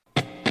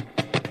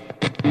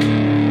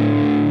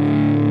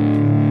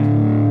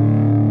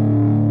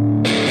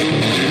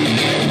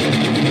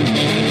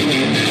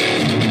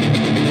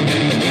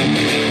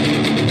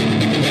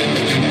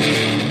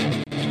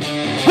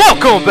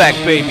Welcome back,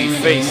 baby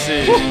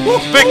faces.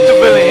 Victor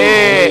Billy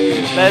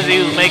here. Let's see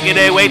who's making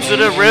their way to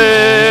the ring.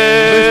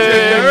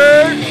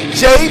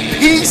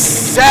 JP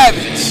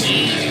Savage.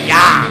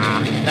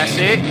 Yeah. That's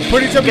it.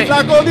 Pretty chubby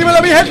flaco.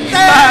 Dímelo, mi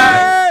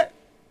gente.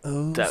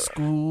 Old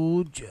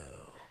school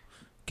Joe.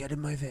 Get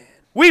in my van.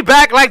 We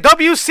back like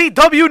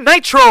WCW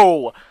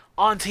Nitro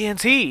on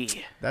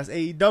TNT. That's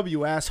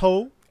AEW,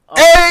 asshole.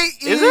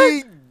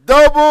 AEW.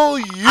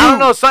 I don't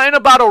know, something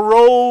about a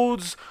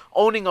Rhodes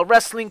owning a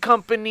wrestling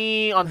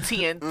company on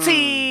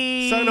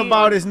TNT. Something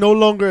about it's no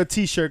longer a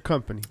t-shirt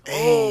company.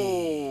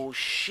 Oh,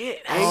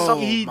 shit.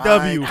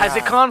 AEW. Has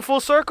it gone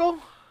full circle?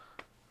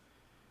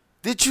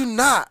 Did you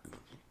not?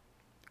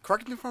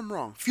 Correct me if I'm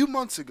wrong. A few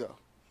months ago.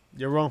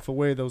 You're wrong for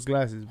wearing those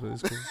glasses, but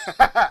it's cool.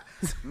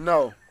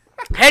 No.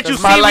 Had you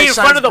seen me in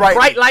front of the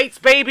bright lights,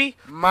 baby?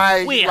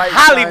 We in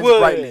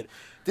Hollywood.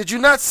 Did you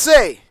not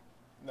say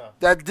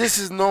that this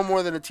is no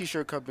more than a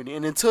t-shirt company,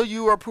 and until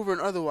you are proven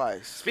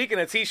otherwise? Speaking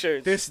of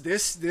t-shirts,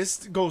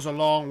 this goes a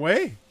long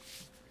way.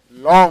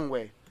 Long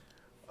way.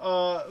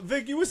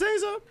 Vic, you were saying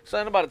something?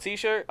 Something about a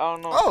t-shirt? I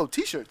don't know. Oh,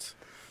 t-shirts.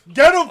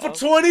 Get them for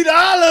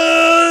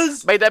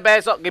 $20. Make that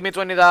bass up. Give me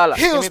 $20.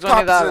 Heels, Give me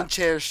 $20. Pops, and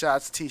Chair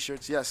Shots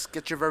t-shirts. Yes,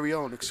 get your very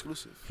own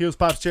exclusive.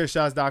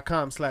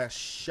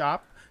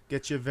 HeelsPopsChairShots.com/shop.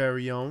 Get your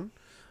very own.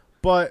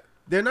 But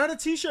they're not a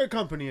t-shirt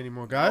company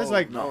anymore, guys.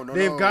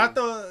 They've got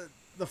the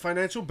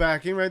financial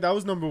backing, right? That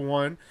was number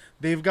one.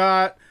 They've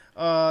got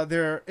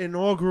their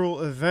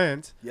inaugural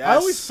event. Yes. I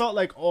always felt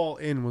like All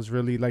In was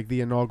really like the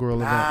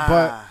inaugural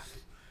event.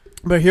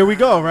 But here we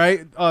go,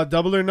 right?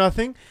 Double or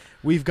Nothing.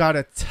 We've got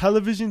a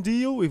television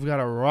deal. We've got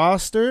a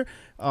roster.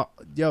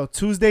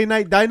 Tuesday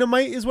Night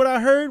Dynamite is what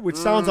I heard, which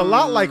sounds a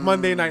lot like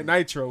Monday Night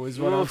Nitro is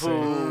what I'm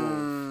saying.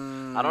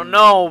 I don't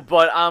know,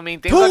 but I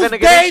mean, things are going to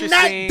get interesting.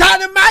 Tuesday Night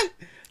Dynamite!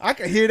 I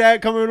can hear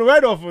that coming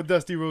right off of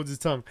Dusty Rhodes'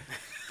 tongue.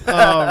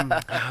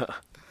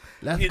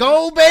 Let's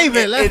go,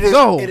 baby. Let's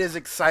go. It is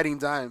exciting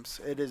times.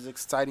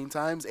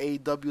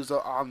 AEW's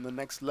are on the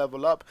next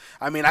level up.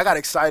 I mean, I got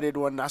excited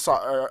when I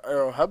saw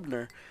Earl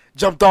Hebner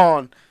jumped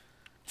on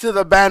to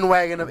the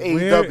bandwagon of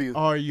AEW.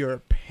 Where are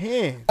your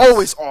pants?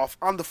 Always off,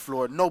 on the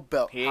floor, no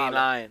belt. He ain't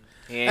lying.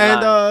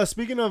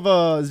 Speaking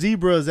of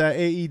zebras at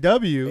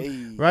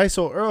AEW, right?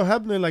 So Earl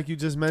Hebner, like you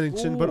just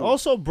mentioned, but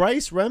also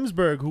Bryce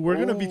Remsburg, who we're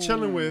going to be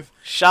chilling with.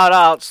 Shout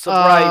outs to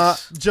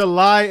Bryce.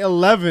 July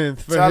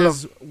 11th for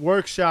his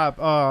workshop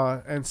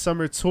and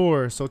summer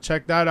tour. So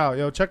check that out.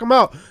 Yo, check them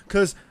out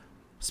because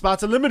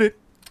spots are limited.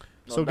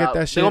 So get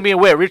that shit. They're going to be in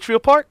where?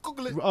 Richfield Park?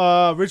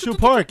 Richfield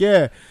Park,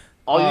 yeah.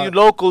 All you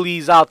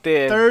localies out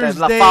there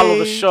that follow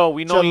the show,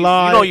 we know you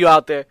know you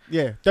out there.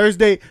 Yeah,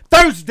 Thursday,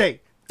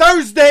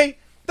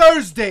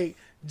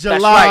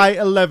 July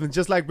 11th,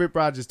 just like Rip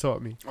Rogers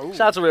taught me. Shout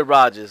out to Rip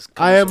Rogers.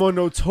 I am a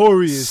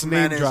notorious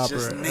name dropper.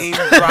 Just name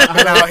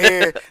dropping out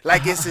here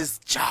like it's his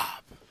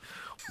job.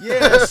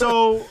 Yeah,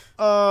 so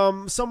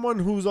someone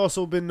who's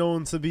also been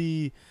known to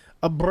be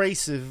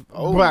abrasive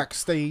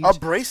backstage.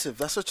 Abrasive,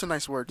 that's such a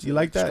nice word. You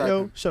like that,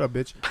 yo? Shut up,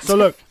 bitch. So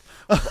look.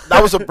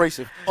 That was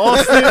abrasive.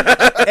 Austin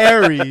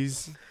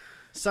Aries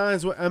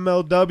signs with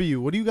MLW.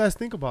 What do you guys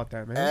think about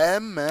that,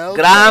 man? MLW.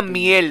 Gran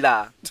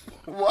mierda.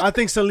 I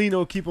think Selena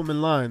will keep him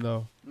in line,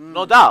 though.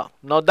 No doubt.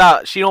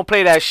 She don't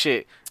play that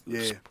shit.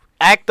 Yeah.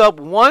 Act up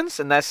once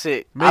and that's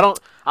it. I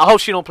hope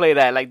she don't play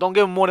that. Like, don't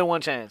give him more than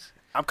one chance.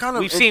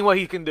 We've seen what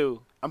he can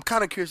do. I'm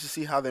kind of curious to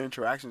see how their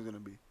interaction is gonna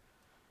be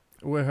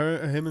with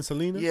him and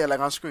Selena. Yeah, like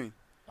on screen.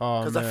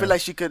 Because I feel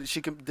like she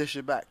could dish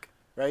it back.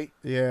 Right?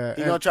 Yeah.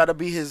 He's gonna try to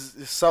be his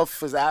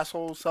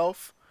asshole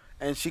self,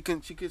 and she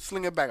could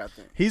sling it back, I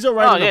think. He's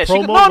alright in the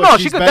promo.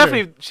 She could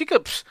definitely she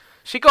could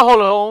hold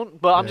her own,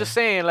 but I'm just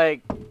saying,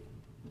 like,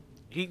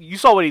 you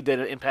saw what he did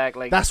at Impact.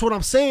 Like, that's what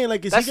I'm saying.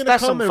 Like, is he gonna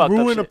come and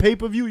ruin a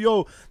pay-per-view?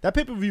 Yo, that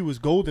pay-per-view was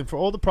golden for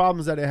all the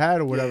problems that it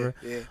had or whatever.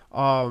 Yeah.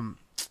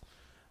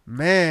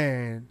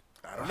 Man,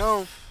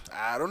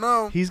 I don't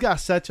know. He's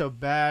got such a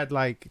bad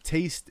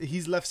taste.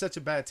 He's left such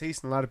a bad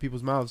taste in a lot of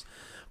people's mouths.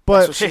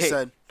 But that's what she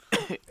said.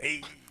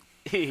 Hey.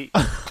 You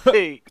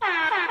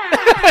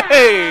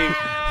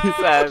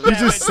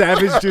just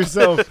savaged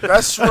yourself.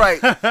 That's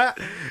right.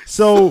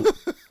 So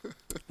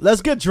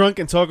let's get drunk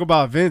and talk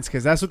about Vince,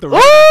 because that's what the oh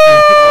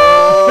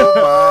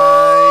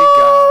my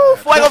God.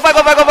 Fuego.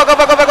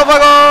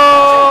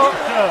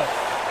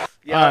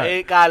 Yeah,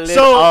 it got lit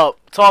up.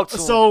 Talk to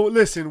him. So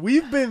listen,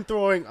 we've been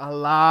throwing a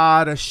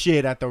lot of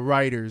shit at the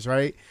writers,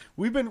 right?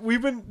 We've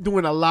been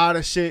doing a lot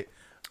of shit.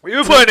 We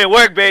were putting in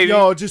work, baby.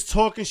 Yo, just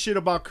talking shit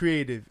about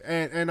creative.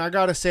 And I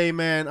got to say,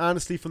 man,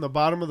 honestly, from the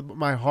bottom of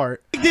my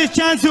heart. Take this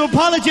chance to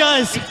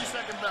apologize to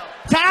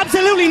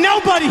absolutely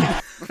nobody.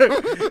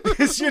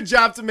 It's your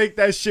job to make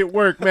that shit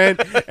work, man.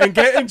 And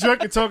getting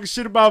drunk and talking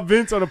shit about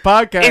Vince on a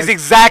podcast. It's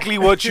exactly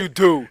what you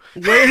do.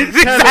 It's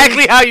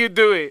exactly how you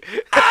do it.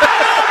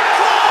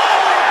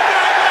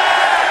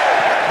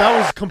 That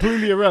was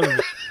completely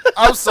irrelevant.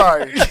 I'm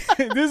sorry.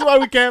 This is why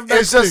we can't.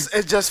 It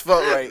just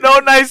felt right. No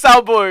nice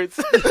soundboards.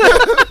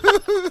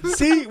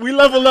 See, we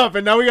level up,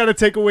 and now we got to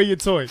take away your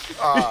toy.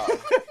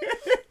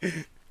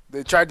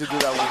 They tried to do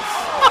that once.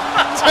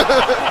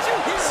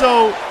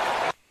 So,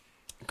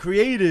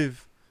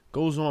 Creative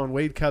goes on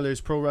Wade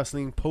Keller's Pro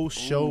Wrestling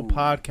post-show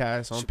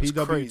podcast on Shit was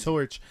PW crazy.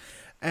 Torch.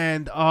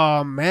 And,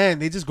 man,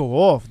 they just go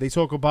off. They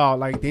talk about,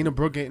 like, Dana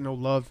Brooke getting no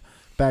love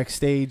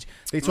backstage.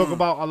 They talk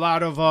about a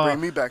lot of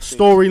Bring me backstage.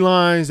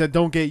 storylines that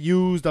don't get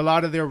used. A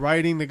lot of their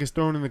writing that gets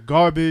thrown in the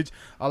garbage.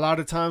 A lot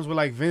of times where,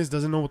 like, Vince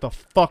doesn't know what the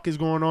fuck is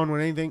going on with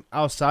anything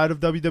outside of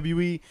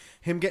WWE.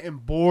 Him getting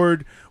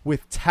bored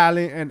with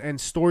talent and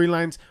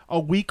storylines a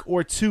week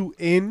or two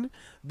in.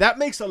 That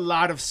makes a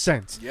lot of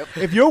sense. Yep.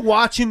 If you're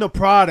watching the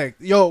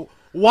product,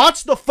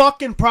 watch the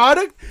fucking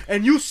product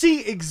and you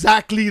see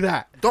exactly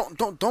that.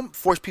 Don't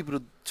force people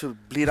to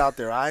bleed out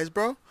their eyes,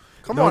 bro.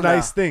 Come No on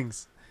nice now.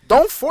 things.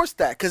 Don't force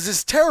that because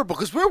it's terrible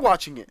because we're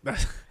watching it.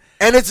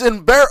 And it's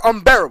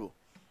unbearable.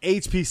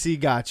 HPC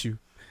got you.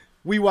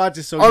 We watch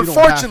it so you don't have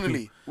to.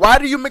 Unfortunately. Why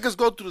do you make us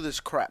go through this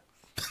crap?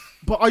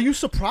 But are you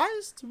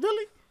surprised?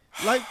 Really?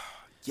 Like,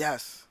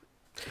 Yes.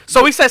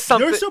 So he says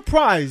something. you're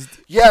surprised.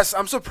 Yes,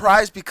 I'm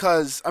surprised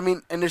because, I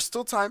mean, and there's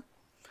still time,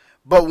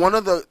 but one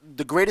of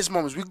the greatest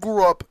moments, we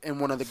grew up in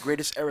one of the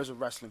greatest eras of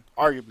wrestling,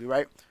 arguably,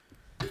 right?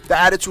 The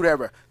Attitude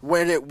Era,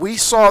 when we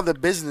saw the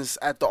business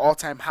at the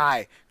all-time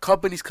high,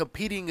 companies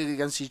competing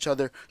against each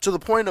other to the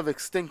point of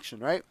extinction,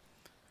 right?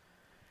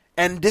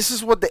 And this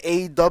is what the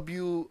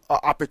AEW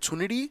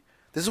opportunity,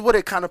 this is what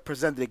it kind of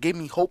presented. It gave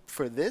me hope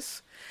for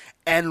this.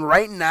 And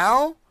right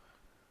now,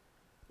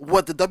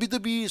 what the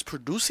WWE is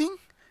producing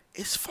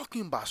is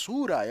fucking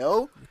basura,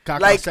 yo. Caca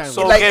Like, sandwich.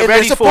 So like get and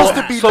ready they're supposed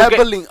for to be so get-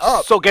 leveling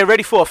up. So get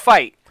ready for a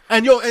fight.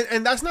 And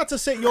and that's not to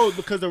say,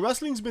 because the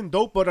wrestling's been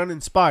dope but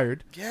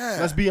uninspired. Yeah.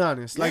 Let's be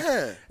honest. Like,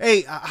 Yeah.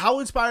 hey, how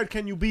inspired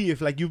can you be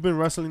if, like, you've been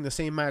wrestling the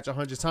same match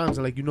 100 times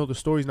and, like, you know the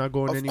story's not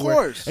going Of anywhere.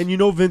 course. And you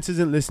know Vince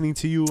isn't listening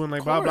to you and,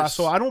 like, blah, blah. course.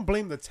 So I don't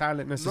blame the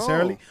talent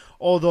necessarily. No.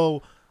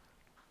 Although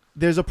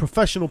there's a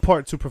professional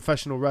part to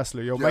professional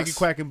wrestler. Yo, Yes. Mikey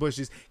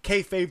Quackenbush's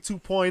Kayfabe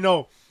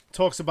 2.0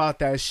 talks about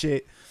that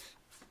shit.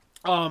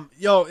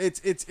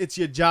 It's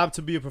your job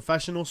to be a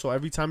professional. So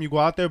every time you go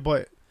out there,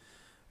 but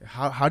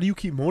how do you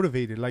keep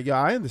motivated? Like, yeah,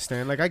 I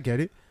understand. Like, I get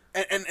it.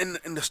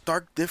 And the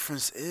stark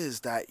difference is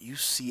that you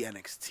see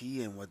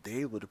NXT and what they're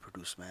able to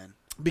produce, man.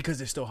 Because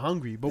they're still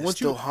hungry. But They're once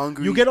still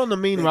hungry. you get on the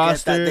main They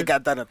roster, they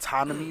got that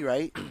autonomy,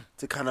 right,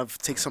 to kind of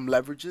take some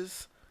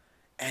leverages.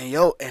 And,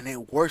 and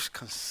it works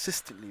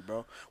consistently,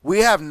 bro. We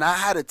have not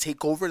had a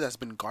takeover that's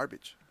been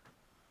garbage.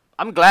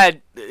 I'm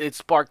glad it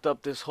sparked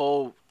up this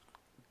whole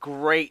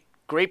great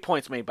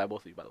points made by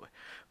both of you, by the way.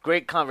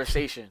 Great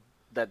conversation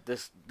that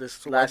this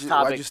So last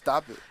topic. why'd you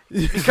stop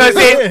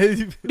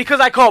it? Because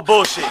I call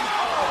bullshit.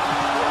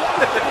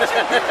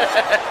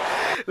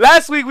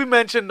 Last week we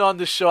mentioned on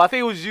the show, I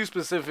think it was you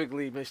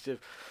specifically, Mischief.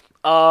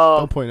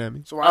 don't point at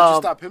me. So why'd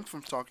you stop him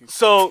from talking?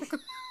 So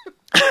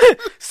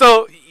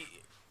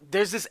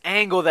there's this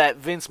angle that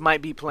Vince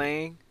might be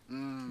playing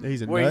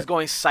He's a where nut. he's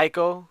going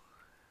psycho,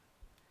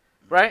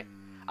 right?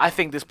 I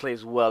think this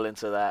plays well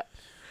into that.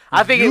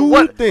 I think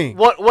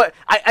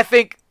I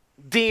think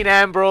Dean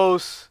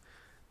Ambrose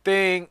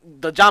thing,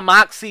 the John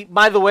Moxley.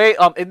 By the way,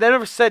 it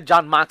never said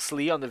John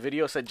Moxley on the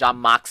video. It said John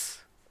Mox.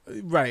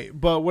 Right,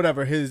 but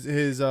whatever. His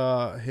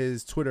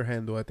Twitter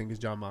handle, I think, is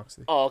John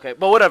Moxley. Oh, okay,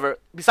 but whatever.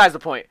 Besides the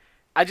point,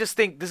 I just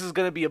think this is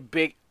gonna be a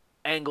big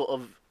angle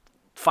of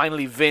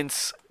finally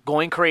Vince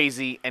going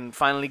crazy and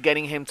finally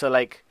getting him to,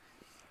 like,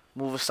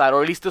 move aside,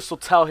 or at least this will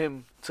tell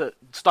him to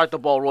start the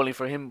ball rolling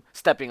for him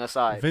stepping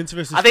aside. Vince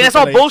versus I think that's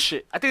all Triple H.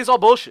 bullshit. I think it's all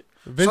bullshit.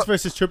 Vince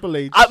versus Triple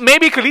H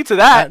Maybe it could lead to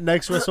that. at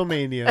next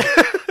WrestleMania,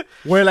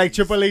 where, like,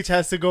 Triple H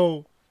has to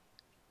go,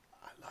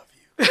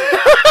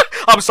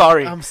 I'm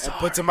sorry. I'm And sorry.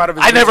 puts him out of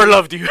his I never misery.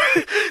 loved you.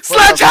 For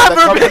Sledgehammer,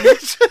 the company?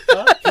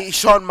 bitch.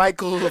 Shawn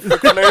Michaels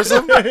declares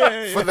him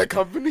for the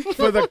company.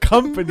 For the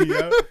company,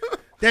 yo.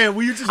 Damn,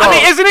 will you just... I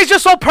mean, isn't it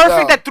just so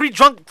perfect Yeah. that three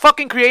drunk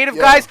fucking creative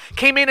Yeah. guys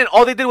came in and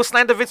all they did was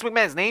slander Vince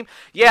McMahon's name?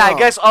 Yeah, I No.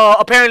 guess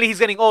apparently he's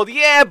getting old.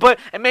 Yeah,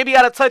 and maybe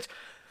out of touch.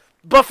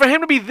 But for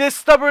him to be this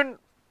stubborn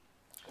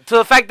to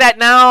the fact that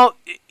now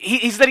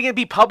he's letting it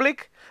be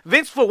public,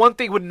 Vince, for one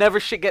thing, would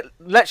never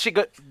let shit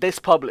get this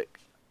public.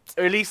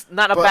 Or at least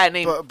not a bad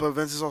name. But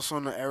Vince is also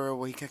in an era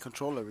where he can't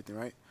control everything,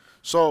 right?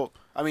 So,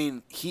 I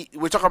mean,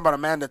 we're talking about a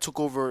man that took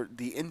over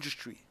the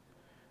industry.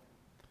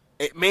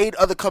 It made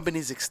other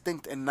companies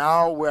extinct, and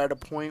now we're at a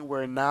point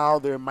where now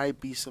there might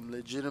be some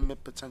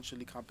legitimate,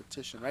 potentially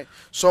competition, right?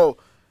 So,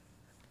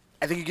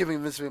 I think you're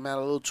giving Vince McMahon a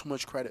little too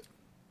much credit.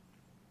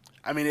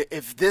 I mean,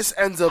 if this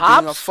ends up being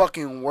a Pops?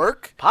 fucking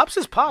work, Pops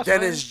is Pops,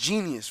 then man. it's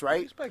genius,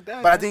 right? Respect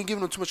that, But I man. think you're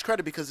giving him too much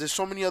credit because there's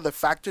so many other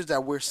factors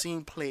that we're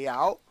seeing play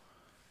out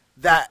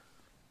that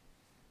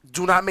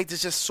do not make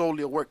this just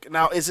solely a work.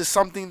 Now, is it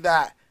something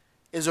that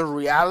is a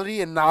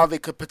reality and now they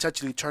could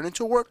potentially turn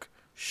into work?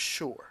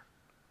 Sure.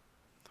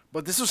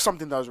 But this was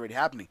something that was already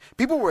happening.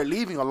 People were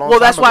leaving a long Well,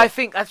 time that's why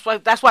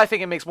ago. I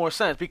think it makes more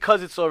sense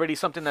because it's already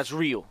something that's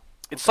real.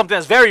 It's something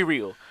that's very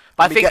real.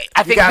 But You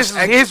I think guys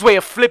this is his way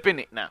of flipping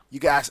it now. You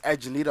can ask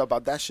Ed Janita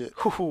about that shit.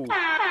 Hoo-hoo.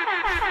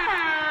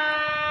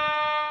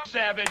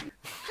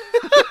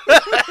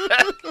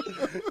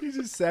 You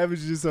just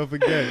savaged yourself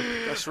again.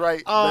 That's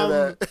right.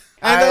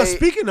 And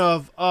speaking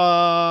of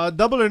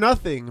Double or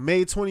Nothing,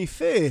 May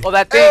 25th. Oh,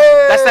 that thing.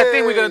 Hey! That's that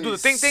thing we're gonna do. The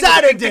thing.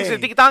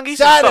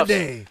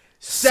 Saturday.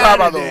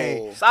 Sábado.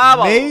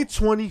 May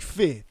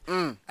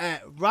 25th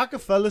at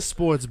Rockefeller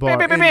Sports Bar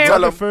in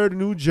Rutherford,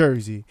 New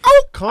Jersey.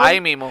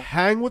 Come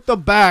hang with the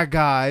bad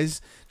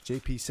guys.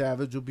 JP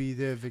Savage will be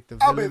there. Victor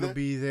Villain will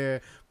be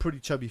there. Pretty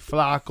Chubby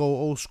Flacco,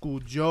 Old School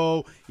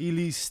Joe,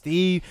 Elise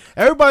Steve.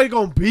 Everybody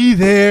gonna be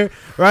there,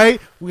 right?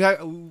 We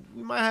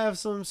might have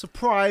some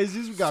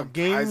surprises. We got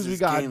games. We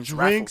got drinks.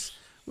 Raffles.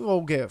 We're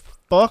gonna get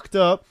fucked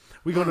up.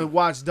 We're gonna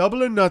watch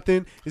Double or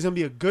Nothing. It's gonna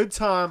be a good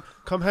time.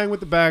 Come hang with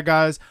the bad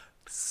guys.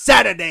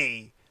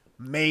 Saturday,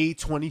 May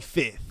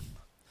 25th.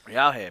 We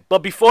out here. But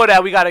before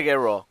that, we gotta get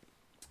Raw,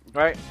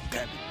 right?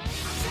 Damn it.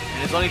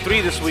 And there's only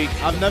 3 this week.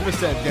 I've never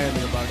said damn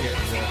it about getting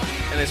Raw.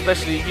 And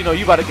especially, you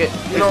about to get,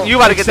 you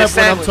about to get this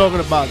sandwich. When I'm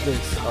talking about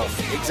this. Oh,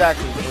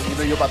 exactly.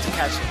 You're about to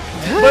catch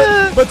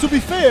it. But to be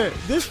fair,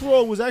 this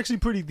Raw was actually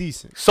pretty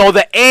decent. So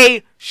the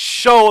A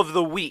show of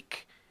the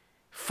week,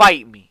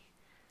 Fight Me.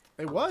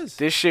 It was.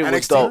 This shit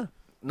was dope.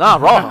 Nah,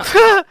 Raw.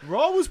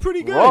 Raw was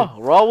pretty good.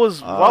 Raw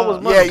was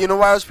money. Yeah, you know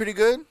why it was pretty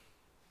good?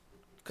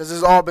 Because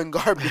it's all been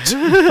garbage.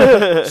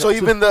 So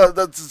even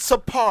the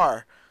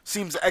subpar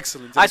seems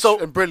excellent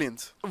and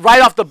brilliant.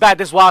 Right off the bat,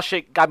 this wild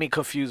shit got me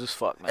confused as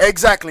fuck, man.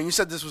 Exactly. You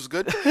said this was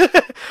good?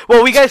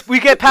 Well, we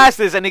get past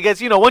this, and it gets,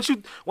 once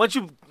you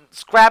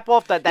scrap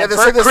off that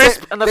burnt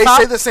crisp on the top.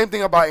 They say the same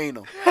thing about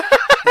anal.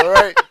 All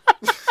right?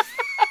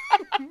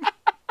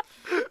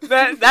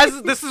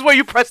 This is where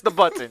you press the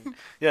button.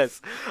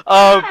 Yes.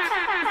 My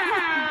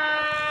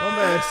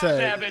man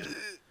said.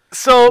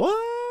 So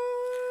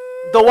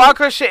the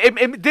Walker shit,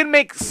 it did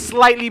make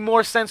slightly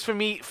more sense for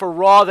me for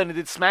Raw than it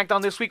did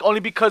SmackDown this week, only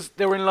because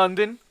they were in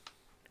London.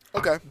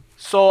 Okay.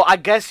 So I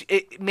guess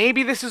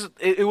maybe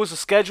it was a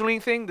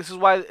scheduling thing.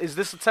 Is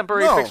this a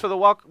temporary fix for the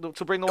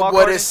to bring the Walker?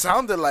 What it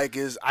sounded like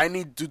is I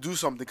need to do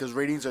something because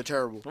ratings are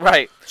terrible.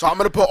 Right. So I'm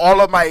gonna put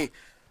all of my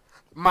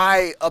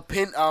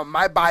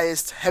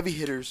biased heavy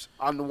hitters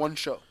on the one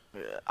show.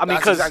 Yeah. I mean,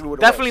 because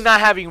definitely not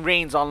having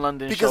Reigns on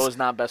London show is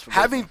not best for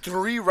having business.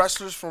 3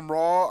 wrestlers from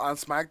Raw on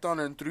SmackDown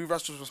and 3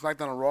 wrestlers from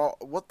SmackDown on Raw.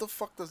 What the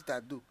fuck does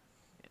that do?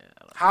 Yeah,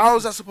 how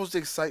is that supposed to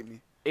excite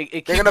me?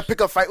 They're gonna pick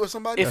a fight with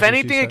somebody. If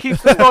anything, it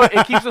keeps the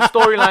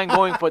storyline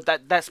going, but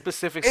that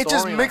specific. It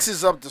just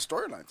mixes up the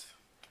storylines,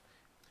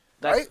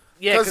 right?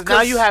 Yeah, because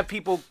now you have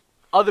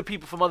other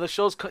people from other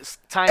shows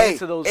tying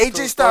into those.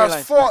 AJ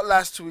Styles fought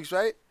last 2 weeks,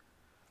 right?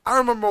 I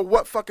don't remember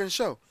what fucking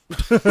show.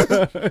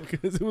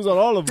 Because it was on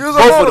all of them. It was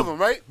on all of them,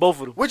 right?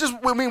 Both of them. Which is,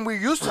 we're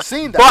used to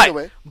seeing that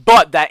anyway.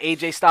 But that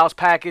AJ Styles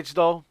package,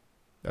 though.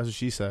 That's what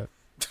she said.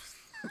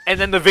 And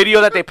then the video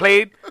that they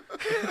played.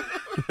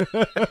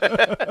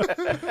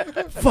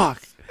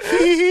 Fuck.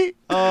 Miss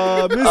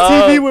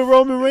TV with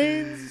Roman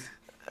Reigns.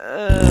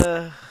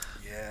 Yeah.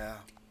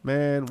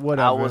 Man,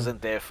 whatever. I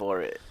wasn't there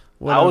for it.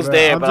 Whatever. I was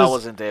there, but I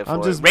wasn't there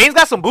for it. Reigns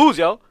got some booze,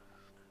 yo.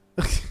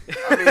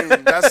 I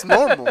mean, that's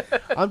normal.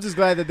 I'm just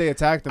glad that they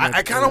attacked him.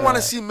 I kind of want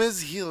to see Miz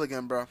heel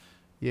again, bro.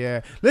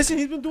 Yeah. Listen,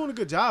 he's been doing a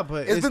good job,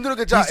 but he's been doing a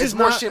good job. It's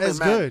more Shane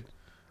McMahon. Good.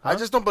 Huh? I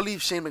just don't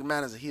believe Shane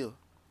McMahon is a heel.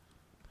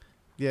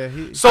 Yeah.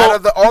 So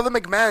out of all the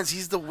McMahons,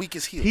 he's the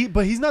weakest heel.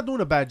 But he's not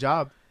doing a bad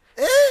job.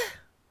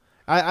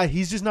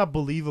 He's just not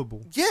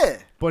believable. Yeah.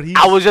 But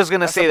I was just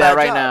gonna say that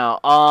right now.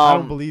 I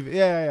don't believe it.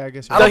 Yeah. I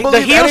guess.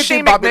 The heel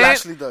Shane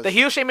McMahon. The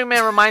heel Shane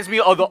McMahon reminds me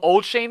of the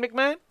old Shane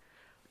McMahon.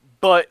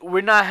 But we're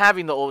not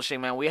having the old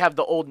Shane McMahon. We have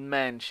the old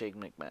man Shane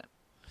McMahon.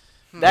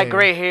 That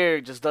gray hair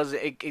just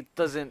doesn't. It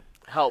doesn't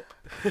help.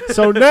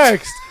 So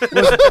next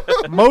was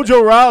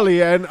Mojo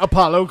Rawley and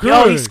Apollo Crews.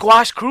 Yo, he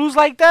squashed Crews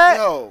like that.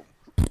 Yo,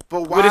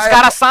 but why? With his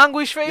cara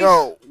sandwich face.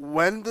 Yo,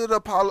 when did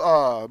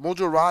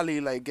Mojo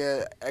Rawley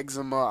get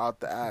eczema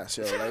out the ass?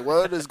 Yo,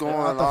 what is going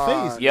on?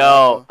 The face.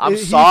 Yo, I'm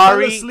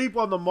sorry. He fell asleep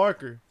on the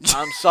marker.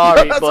 I'm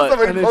sorry, but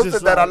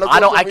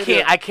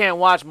I can't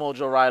watch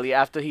Mojo Rawley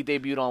after he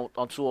debuted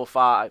on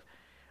 205.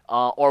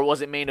 Or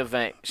was it main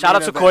event? Shout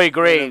out to Corey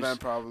Graves.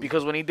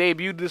 Because when he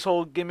debuted this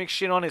whole gimmick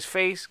shit on his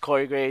face,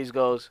 Corey Graves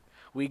goes,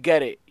 "We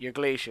get it. You're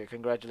Glacier.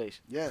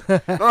 Congratulations." Yeah.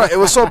 No, it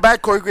was so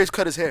bad Corey Graves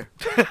cut his hair.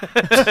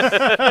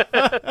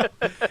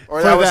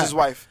 Or that was his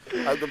wife.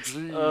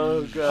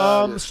 Oh,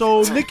 God.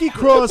 So Nikki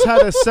Cross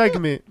had a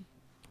segment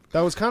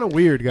that was kind of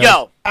weird, guys.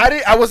 Yo.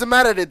 I wasn't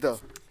mad at it, though.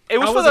 It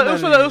was for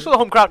the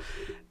home crowd.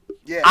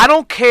 Yeah. I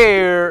don't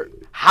care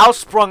how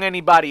sprung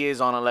anybody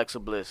is on Alexa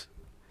Bliss.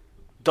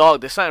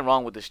 Dog, there's something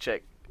wrong with this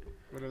chick.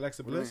 With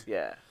Alexa Bliss?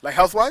 Yeah. Like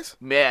health-wise?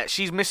 Yeah,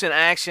 she's missing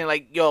action.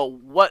 Like, yo,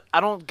 what?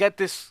 I don't get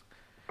this.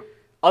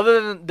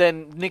 Other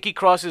than Nikki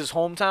Cross's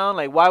hometown,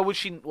 like, why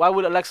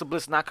would Alexa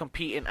Bliss not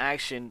compete in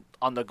action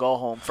on the go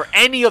home for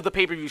any of the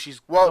pay-per-views she's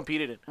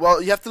competed in?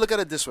 Well, you have to look at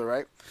it this way,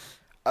 right?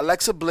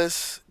 Alexa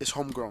Bliss is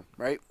homegrown,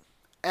 right?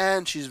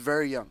 And she's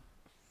very young.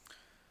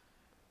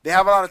 They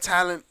have a lot of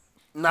talent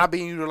not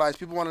being utilized.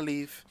 People want to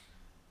leave.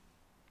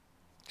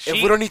 If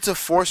we don't need to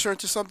force her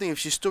into something, if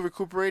she's still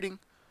recuperating,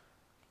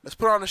 Let's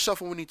put it on the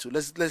shelf when we need to.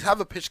 Let's have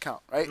a pitch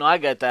count, right? No, I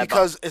get that.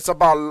 Because it's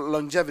about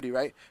longevity,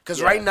 right?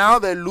 Because right now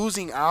they're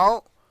losing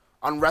out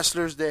on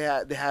wrestlers they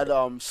had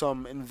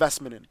some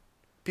investment in.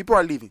 People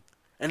are leaving,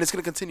 and it's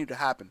gonna continue to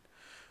happen.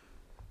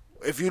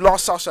 If you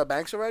lost Sasha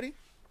Banks already,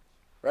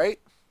 right?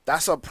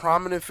 That's a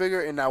prominent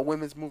figure in that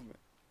women's movement.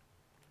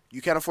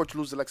 You can't afford to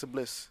lose Alexa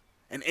Bliss,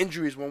 and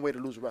injury is one way to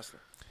lose a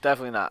wrestler.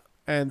 Definitely not.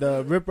 And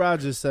Rip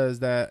Rogers says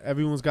that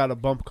everyone's got a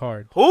bump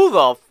card. Who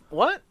the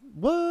what?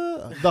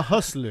 What? The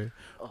Hustler,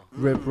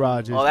 Rip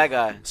Rogers. Oh, that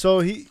guy. So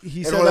he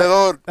said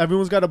that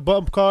everyone's got a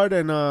bump card,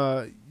 and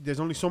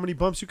there's only so many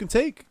bumps you can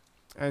take,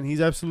 and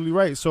he's absolutely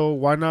right. So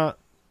why not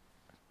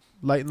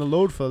lighten the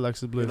load for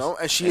Alexa Bliss? You know,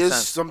 and she is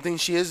something.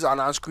 She is an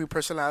on-screen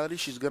personality.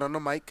 She's good on the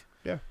mic.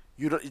 Yeah.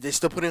 They're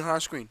still putting her on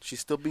screen.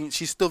 She's still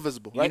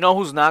visible. Right? You know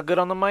who's not good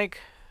on the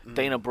mic?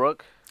 Dana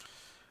Brooke.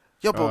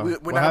 Yo,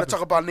 but we're not gonna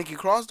talk about Nikki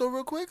Cross though,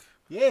 real quick.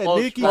 Yeah,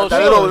 Nikki. That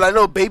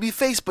little baby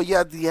face, but yeah,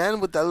 at the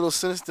end with that little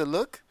sinister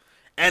look,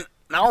 and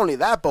not only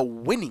that, but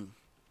winning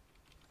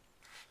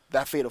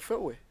that fatal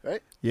footway,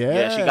 right?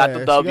 Yeah, she got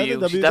the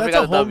W. She definitely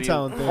got the W.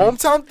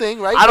 Hometown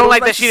thing, right? I don't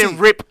like that she didn't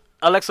rip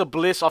Alexa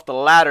Bliss off the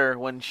ladder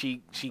when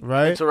she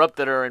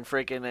interrupted her and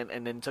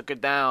and then took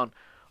it down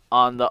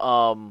on the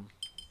off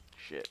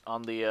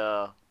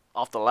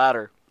the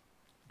ladder.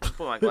 Let's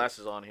put my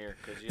glasses on here,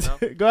 cause you know.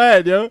 Go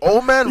ahead, yo.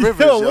 Old man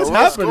Rivers, what's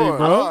happening,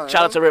 bro?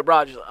 Shout out to Rip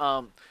Rogers.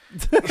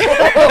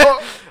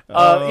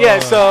 Yeah,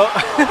 so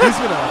he's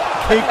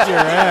gonna kick your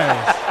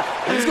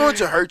ass. He's going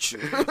to hurt you.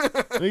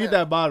 Look at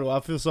that bottle. I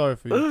feel sorry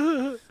for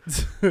you.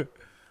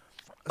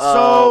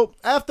 So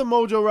after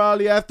Mojo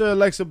Rawley, after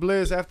Alexa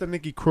Bliss, after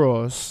Nikki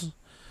Cross,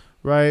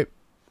 right?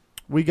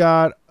 We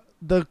got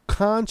the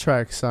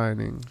contract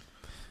signing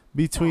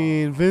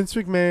between Vince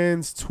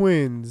McMahon's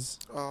twins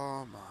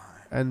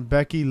and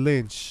Becky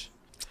Lynch.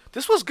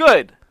 This was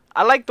good.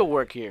 I like the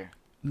work here.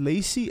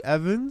 Lacey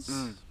Evans.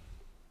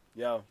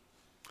 Yo,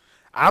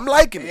 I'm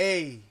liking it.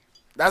 Hey,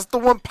 that's the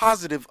one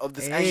positive of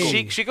this angle.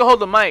 She can hold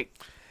the mic.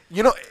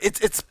 You know,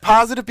 it's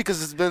positive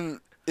because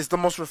it's the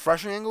most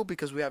refreshing angle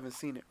because we haven't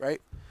seen it, right?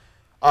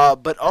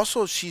 But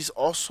also she's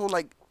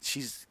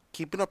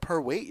keeping up her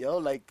weight, yo.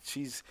 Like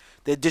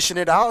they're dishing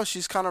it out.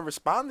 She's kind of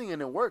responding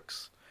and it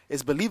works.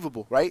 It's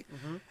believable, right?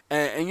 Mm-hmm.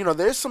 And you know,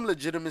 there's some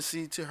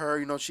legitimacy to her.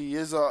 You know, she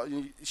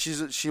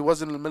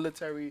was in the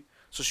military,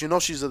 so she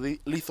knows she's a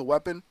lethal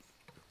weapon.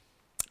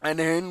 And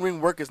her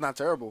in-ring work is not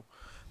terrible.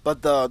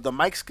 But the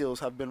mic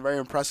skills have been very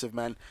impressive,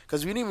 man.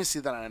 Because we didn't even see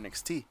that on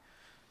NXT.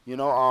 You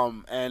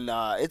know, and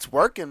it's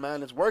working,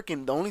 man. It's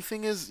working. The only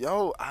thing is,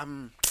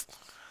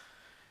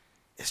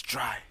 it's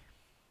dry.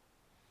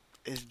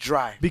 It's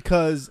dry.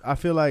 Because I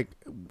feel like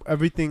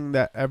everything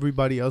that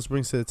everybody else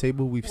brings to the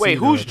table, we've seen. Wait,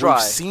 who's dry?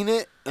 We've seen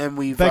it, and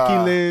we've Becky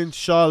Lynch,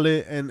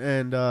 Charlotte,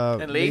 and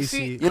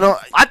Lacey. You know,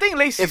 I think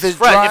Lacey's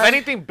fresh. Dry, if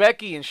anything,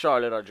 Becky and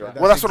Charlotte are dry.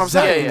 Well, that's what I'm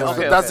saying. Yeah,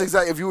 okay, that's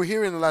exactly. If you were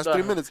here in the last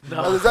 3 minutes,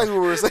 that's exactly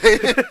what we were saying.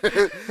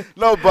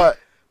 No, but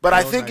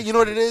I think you know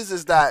what it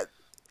is that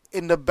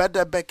in the bed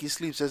that Becky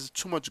sleeps, there's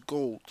too much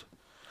gold.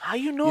 How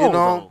you know? You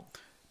know,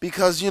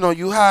 because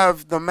you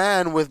have the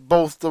man with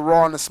both the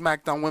Raw and the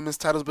SmackDown women's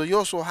titles, but you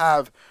also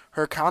have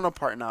her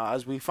counterpart now.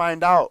 As we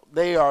find out,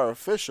 they are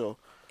official.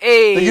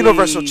 Hey. The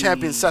Universal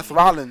Champion Seth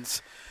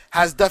Rollins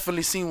has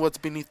definitely seen what's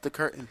beneath the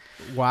curtain.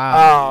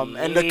 Wow.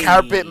 And the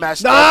carpet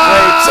matched up.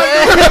 I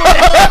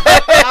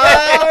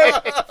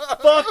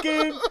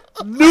fucking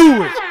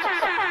knew it.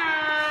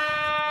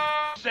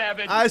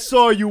 Savage. I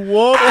saw you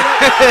walk.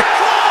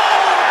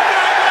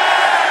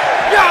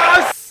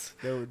 Yes.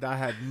 Dude, that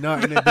had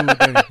nothing to do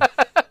with anything.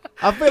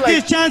 I feel like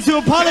this chance to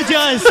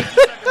apologize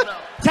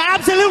to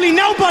absolutely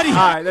nobody. All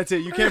right, that's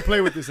it. You can't play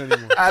with this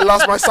anymore. I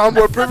lost my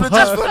soundboard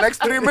privileges for the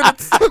next 3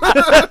 minutes.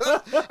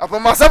 I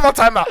put myself on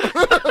timeout.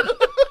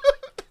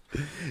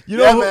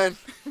 Man.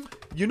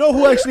 You know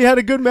who actually had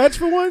a good match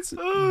for once?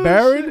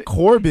 Baron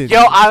Corbin.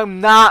 Yo,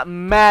 I'm not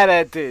mad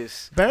at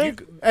this. You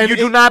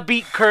do not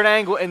beat Kurt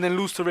Angle and then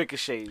lose to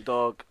Ricochet,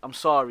 dog. I'm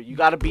sorry. You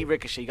got to beat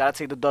Ricochet. You got to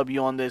take the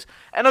W on this.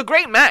 And a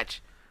great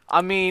match.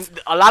 I mean,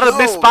 a lot of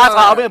missed spots. A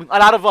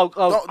lot of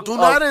do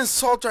not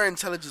insult our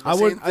intelligence by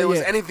saying there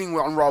was anything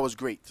on Raw was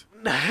great.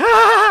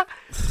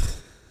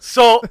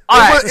 So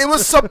it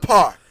was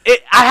subpar.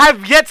 I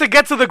have yet to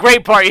get to the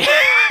great part,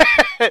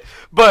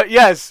 but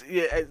yes,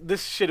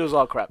 this shit was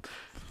all crap.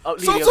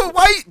 So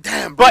why?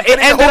 Damn, but it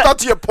ended hold on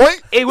to your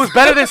point. It was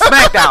better than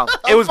SmackDown.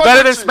 It was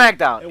better than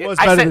SmackDown. It was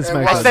better than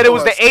SmackDown. I said it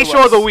was the A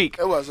show of the week.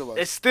 It was.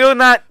 It's still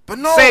not. But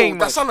no, saying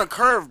that's much. on the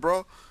curve,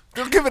 bro.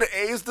 Don't give it an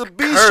A. It's the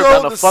B Curve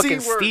show, on the C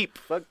fucking word. steep.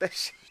 Fuck that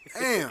shit.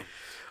 Damn.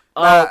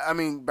 I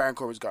mean, Baron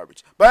Corbin's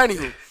garbage. But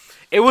anywho,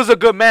 it was a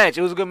good match.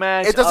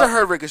 It doesn't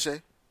hurt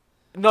Ricochet.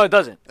 No, it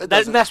doesn't.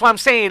 That's why I'm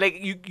saying,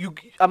 like,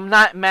 I'm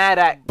not mad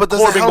at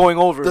Corbin going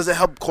over. Does it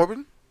help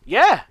Corbin?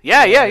 Yeah.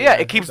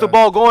 It keeps the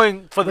ball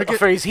going for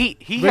his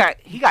heat. He got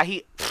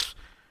heat.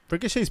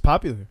 Ricochet's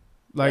popular.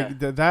 Like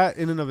that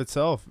in and of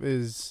itself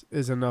is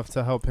enough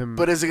to help him.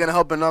 But is it gonna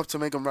help enough to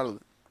make him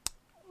relevant?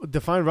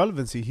 Define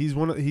relevancy. He's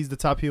the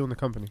top heel in the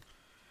company.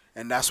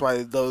 and that's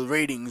why the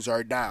ratings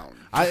are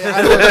down.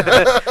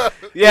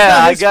 Yeah,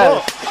 I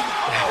guess.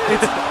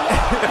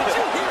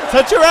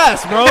 Touch your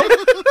ass, bro.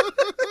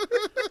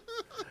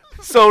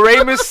 So Rey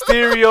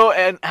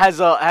Mysterio has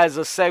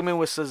a segment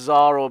with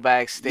Cesaro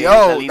backstage.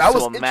 Yo, that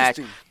was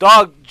interesting.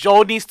 Dog,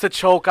 Joe needs to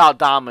choke out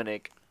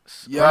Dominic.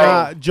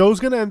 Yo,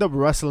 Joe's gonna end up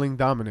wrestling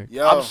Dominic.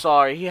 Yo. I'm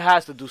sorry, he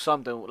has to do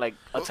something like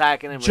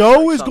attacking him.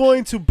 Joe is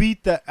going to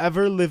beat the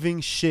ever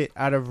living shit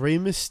out of Rey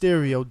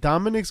Mysterio.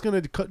 Dominic's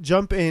gonna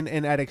jump in,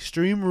 and at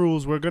Extreme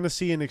Rules, we're gonna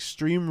see an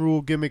Extreme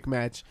Rule gimmick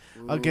match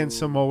against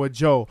Samoa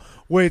Joe,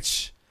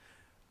 which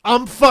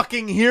I'm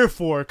fucking here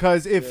for.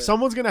 Because if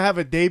someone's gonna have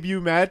a debut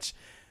match,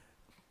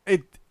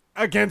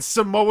 against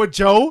Samoa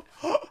Joe.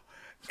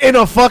 In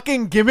a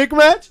fucking gimmick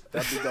match?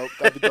 That'd be dope.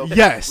 That'd be dope.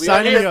 Yes.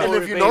 And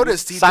if you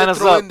noticed, he did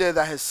throw in there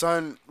that his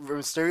son,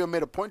 Mysterio,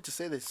 made a point to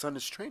say that his son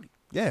is training.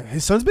 Yeah,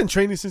 his son's been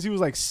training since he was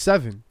like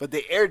 7. But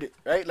they aired it,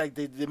 right? Like,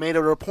 they made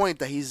it a point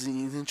that he's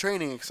in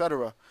training,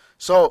 etc.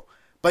 So,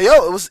 but,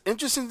 yo, it was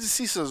interesting to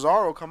see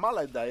Cesaro come out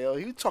like that, yo.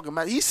 He was talking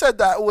about, he said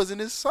that it wasn't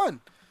his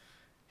son.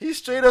 He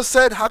straight up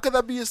said, how could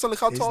that be his son? Like,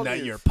 how tall he is?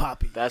 He's not your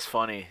poppy. That's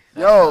funny.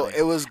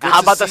 It was good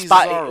How about to the see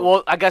spot? Cesaro.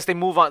 Well, I guess they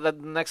move on. The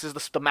next is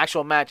the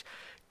actual match.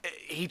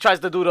 He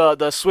tries to do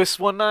the Swiss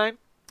 1-9.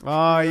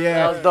 Oh, yeah.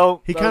 That was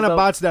dope. He kind of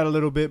botched that a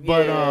little bit,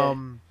 but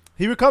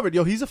he recovered.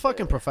 Yo, he's a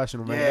fucking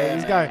professional, man. Yeah.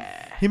 This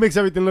guy, he makes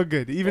everything look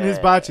good. Even his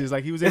botches,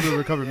 like he was able to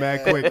recover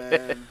mad quick.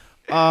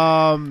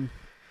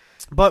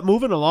 But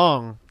moving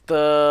along.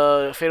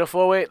 The Fatal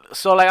 4-Way.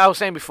 So, like I was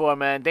saying before,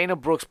 man, Dana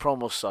Brooks'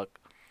 promos suck.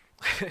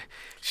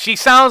 She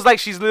sounds like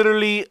she's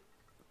going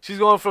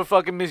for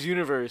fucking Miss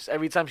Universe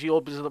every time she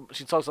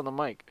talks on the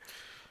mic.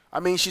 I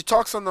mean, she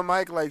talks on the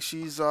mic like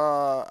she's at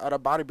a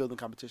bodybuilding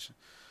competition.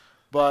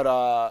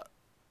 But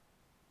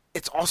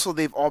it's also,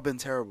 they've all been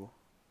terrible.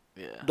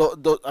 Yeah.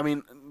 I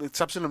mean, the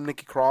exception of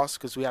Nikki Cross,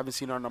 because we haven't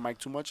seen her on the mic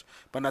too much.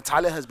 But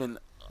Natalya has been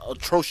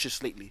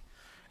atrocious lately.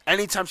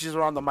 Anytime she's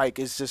around the mic,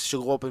 it's just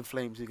she'll go up in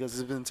flames because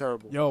it's been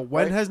terrible. Yo,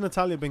 when has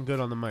Natalya been good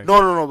on the mic?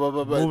 No.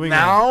 But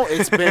now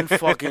it's been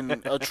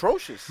fucking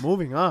atrocious.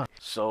 Moving on.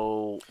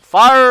 So,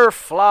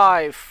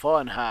 Firefly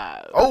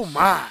Funhouse. Oh,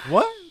 my.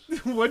 What?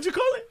 What'd you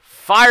call it?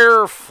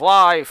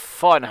 Firefly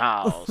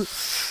Funhouse.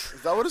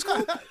 Is that what it's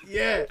called?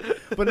 Yeah,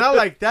 but not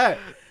like that.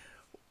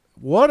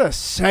 What a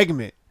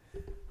segment.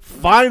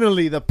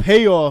 Finally, the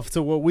payoff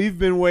to what we've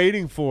been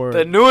waiting for.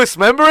 The newest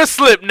member of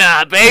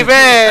Slipknot, baby.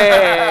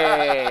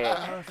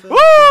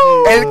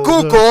 Woo! El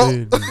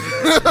Cuco.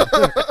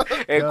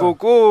 El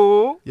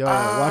Cuco. Yo,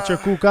 watch your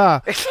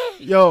kuka.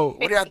 Yo.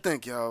 What do y'all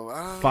think, yo?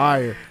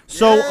 Fire.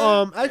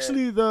 So,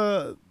 actually,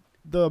 the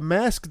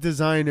mask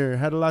designer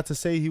had a lot to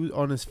say. He was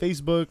on his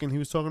Facebook, and he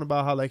was talking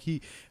about how like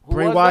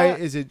Bray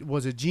Wyatt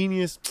was a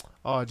genius.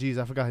 Oh, jeez,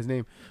 I forgot his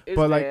name.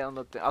 But like,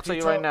 I'll tell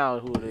you right now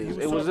who it is.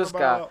 It was this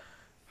guy.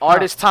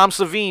 Artist Tom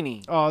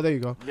Savini. Oh, there you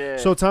go. Yeah.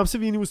 So Tom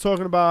Savini was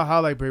talking about how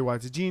like Bray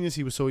Wyatt's a genius.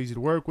 He was so easy to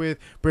work with.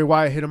 Bray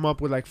Wyatt hit him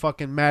up with like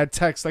fucking mad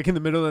text like in the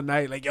middle of the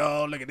night, like,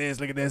 yo, look at this,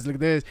 look at this, look at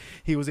this.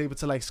 He was able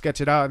to like sketch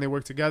it out, and they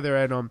worked together.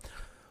 And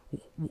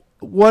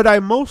what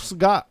I most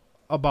got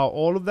about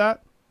all of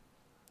that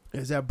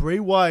is that Bray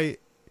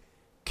Wyatt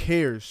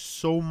cares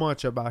so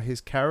much about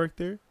his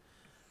character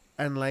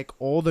and like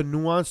all the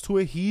nuance to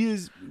it. He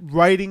is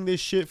writing this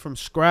shit from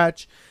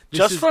scratch.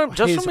 Just from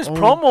his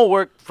promo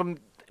work from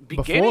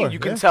beginning, before, you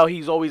can tell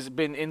he's always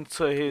been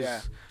into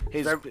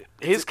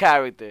his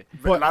character.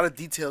 But a lot of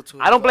detail to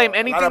it. I don't blame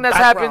anything that's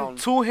happened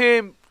to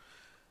him.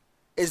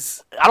 I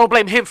don't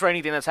blame him for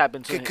anything that's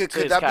happened to his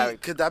character.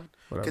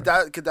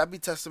 Could that be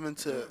testament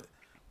to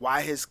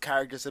why his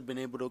characters have been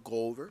able to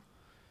go over?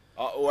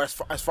 Or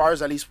as far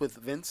as at least with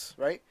Vince,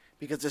 right?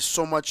 Because there's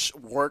so much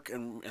work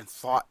and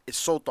thought. It's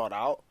so thought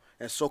out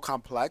and so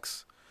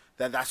complex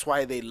that's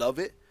why they love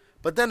it.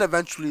 But then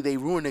eventually they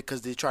ruin it because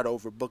they try to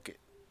overbook it,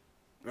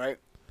 right?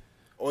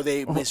 Or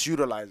they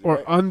misutilize it, or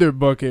right?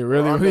 Underbook it,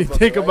 really, when you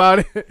think right? about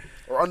it.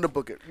 Or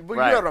underbook it. But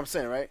right. You know what I'm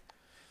saying, right?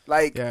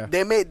 Like,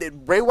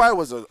 Bray Wyatt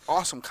was an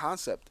awesome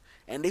concept,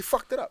 and they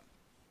fucked it up.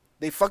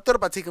 They fucked it up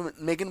by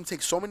making him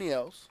take so many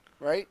L's,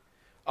 right?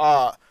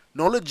 No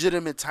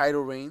legitimate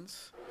title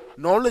reigns.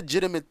 No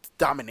legitimate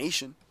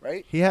domination,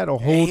 right? He had a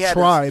whole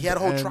tribe. He had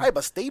a whole tribe,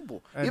 a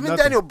stable. Even nothing.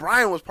 Daniel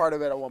Bryan was part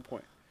of it at one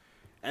point.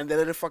 And they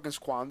let it fucking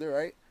squander,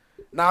 right?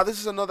 Now this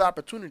is another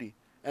opportunity.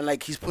 And,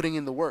 like, he's putting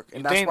in the work.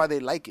 And that's why they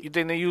like it. You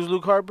think they use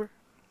Luke Harper?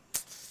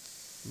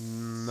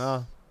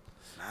 No.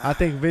 I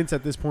think Vince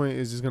at this point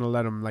is just going to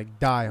let him, like,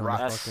 die on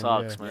that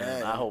sucks,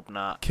 man. I hope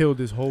not. Killed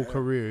his whole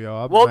career,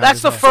 yo. Well,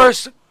 that's the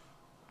first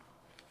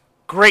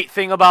great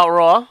thing about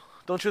Raw,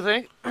 don't you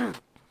think?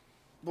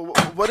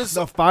 But what is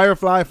the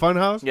Firefly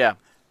Funhouse? Yeah.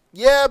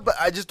 Yeah, but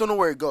I just don't know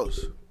where it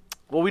goes.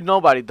 Well,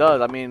 nobody does.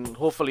 I mean,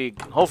 hopefully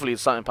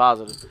it's something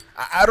positive.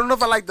 I don't know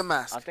if I like the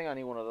mask. I think I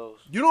need one of those.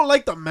 You don't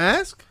like the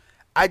mask?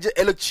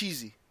 It looked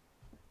cheesy.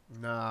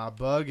 Nah,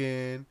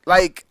 bugging.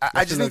 Like,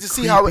 I just need to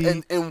see how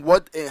creepy.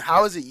 and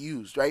how is it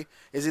used, right?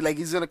 Is it like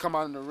he's gonna come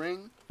out in the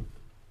ring?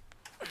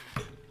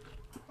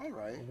 All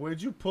right. Where'd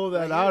you pull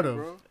that out of?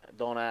 Bro.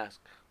 Don't ask.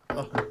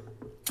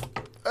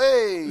 Hey,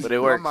 Hey, But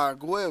it works. Mama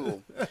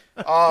huevo.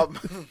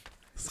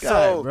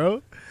 Sky, bro. You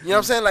know what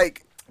I'm saying?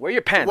 Like, Wear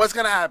your pants. what's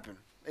gonna happen?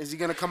 Is he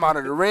gonna come out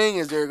of the ring?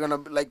 Is there gonna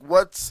like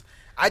what's?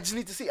 I just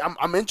need to see.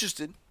 I'm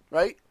interested,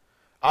 right?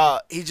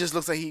 He just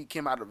looks like he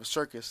came out of a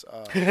circus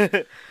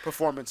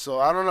performance. So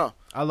I don't know.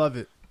 I love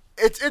it.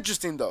 It's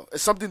interesting though.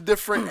 It's something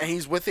different, and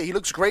he's with it. He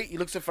looks great. He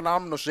looks in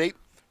phenomenal shape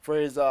for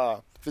his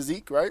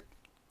physique, right?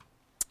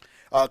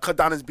 Cut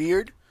down his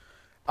beard,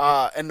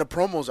 and the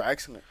promos are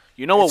excellent.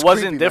 You know what It's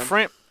wasn't creepy,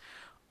 different?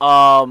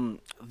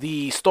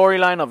 The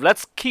storyline of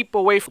let's keep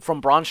away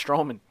from Braun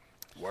Strowman.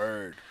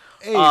 Word.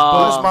 Hey, Whose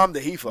mom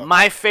did he fuck?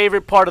 My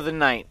favorite part of the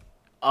night.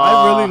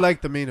 I really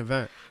like the main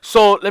event.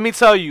 So let me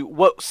tell you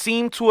what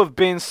seemed to have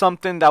been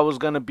something that was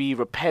gonna be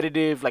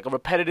repetitive, like a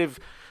repetitive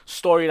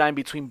storyline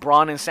between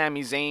Braun and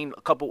Sami Zayn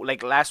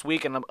like last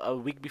week and a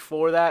week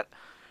before that.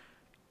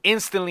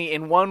 Instantly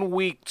in 1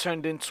 week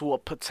turned into a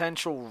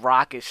potential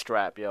rocket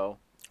strap, yo.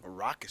 A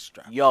rocket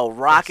strap. Yo,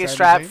 rocket Sami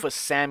strap Zayn? for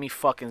Sami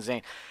fucking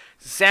Zayn.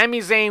 Sami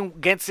Zayn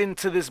gets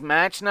into this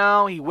match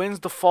now. He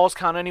wins the Falls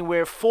Count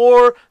Anywhere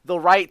for the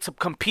right to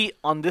compete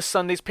on this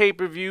Sunday's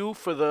pay-per-view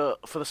for the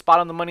spot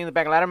on the Money in the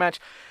Bank ladder match.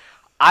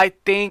 I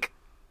think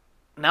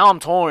now I'm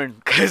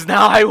torn because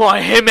now I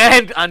want him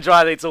and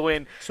Andrade to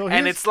win. So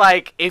and it's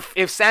like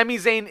if Sami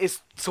Zayn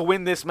is to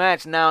win this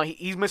match now,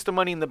 he's Mr.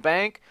 Money in the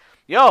Bank.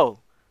 Yo,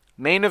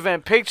 main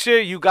event picture,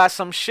 you got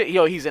some shit.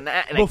 Yo, he's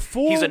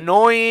he's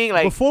annoying.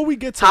 Like Before we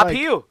get to top like,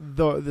 heel.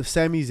 the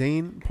Sami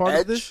Zayn part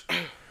of this, Edge.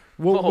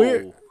 what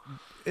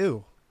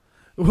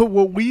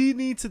what we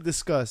need to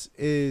discuss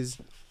is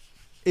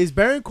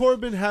Baron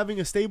Corbin having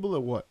a stable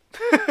or what?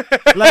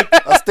 Like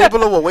A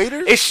stable of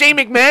waiters? Is Shane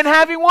McMahon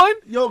having one?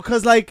 yo,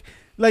 because like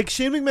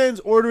Shane McMahon's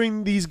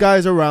ordering these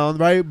guys around,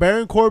 right?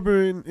 Baron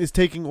Corbin is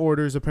taking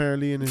orders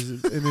apparently in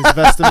his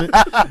vestment,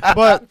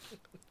 but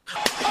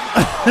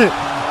You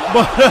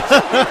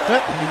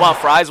want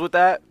fries with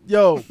that?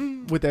 yo,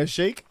 with that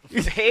shake,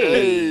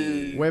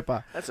 Hey,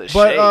 wepa. that's a But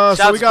shake. so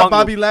Shouts we got Bungle.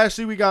 Bobby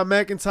Lashley, we got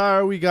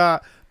McIntyre, we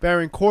got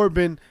Baron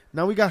Corbin.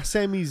 Now we got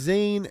Sami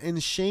Zayn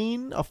and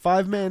Shane, a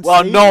 5-man.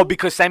 Well, stable. no,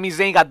 because Sami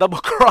Zayn got double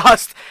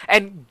crossed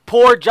and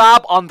poor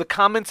job on the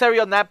commentary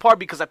on that part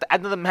because at the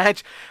end of the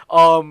match,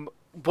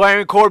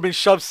 Baron Corbin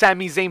shoved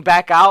Sami Zayn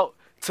back out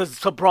to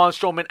Braun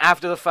Strowman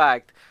after the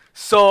fact.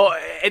 So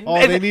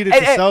they needed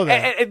to sell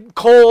that. And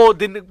Cole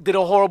did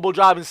a horrible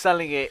job in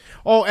selling it.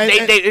 Oh, and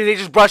They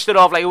just brushed it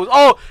off like it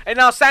was and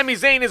now Sami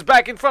Zayn is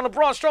back in front of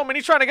Braun Strowman.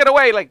 He's trying to get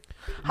away. Like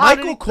how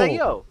did Michael he, Cole. like,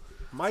 yo.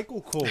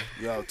 Michael Cole.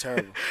 Yo,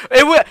 terrible.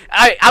 It was,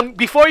 I'm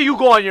before you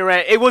go on your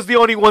rant. It was the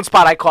only one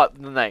spot I caught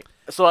in the night,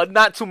 so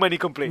not too many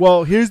complaints.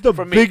 Well, here's the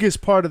For me.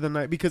 biggest part of the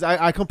night because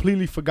I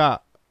completely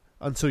forgot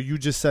until you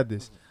just said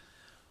this.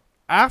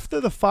 After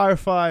the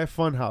Firefly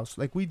Funhouse,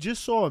 like we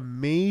just saw a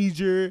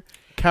major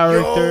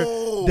character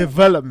Yo.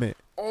 development.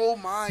 Oh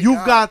my You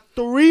God. got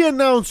 3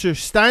 announcers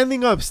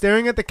standing up,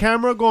 staring at the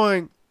camera,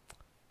 going,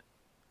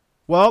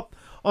 "Well,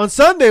 on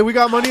Sunday we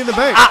got Money in the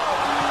Bank."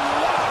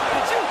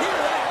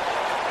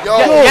 Yo.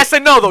 Yes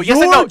and no though.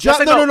 Yes and no. Your Yes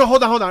and no. no.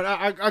 Hold on.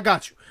 I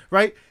got you.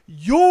 Right?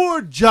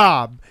 Your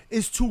job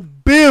is to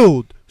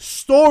build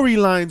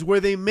storylines where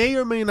they may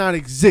or may not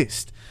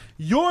exist.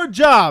 Your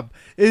job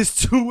is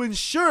to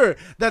ensure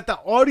that the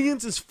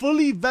audience is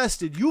fully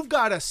vested. You've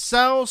got to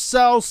sell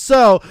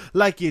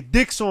like your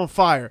dick's on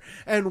fire.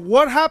 And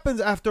what happens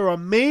after a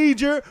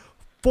major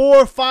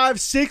 4, 5,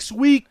 6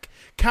 week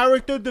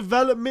character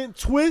development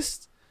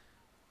twist?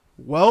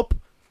 Welp,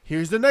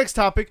 here's the next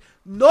topic.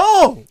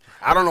 No!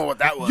 I don't know what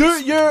that was.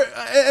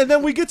 And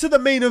then we get to the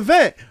main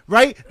event,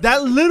 right?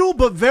 That little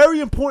but very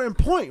important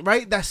point,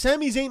 right? That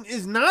Sami Zayn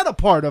is not a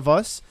part of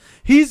us.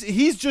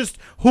 He's just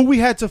who we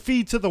had to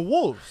feed to the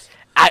wolves.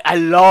 I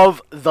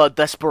love the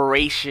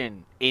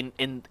desperation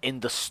in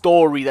the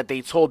story that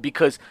they told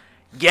because,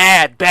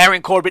 yeah,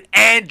 Baron Corbin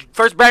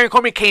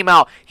came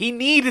out. He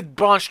needed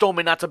Braun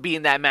Strowman not to be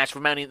in that match for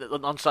Money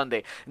on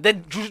Sunday.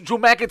 Then Drew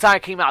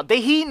McIntyre came out.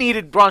 He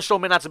needed Braun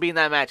Strowman not to be in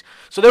that match.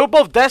 So they were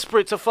both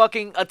desperate to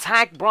fucking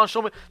attack Braun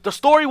Strowman. The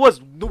story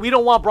was, we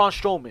don't want Braun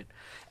Strowman.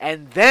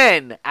 And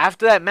then,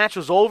 after that match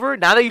was over,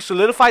 now that you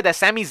solidified that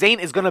Sami Zayn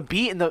is going to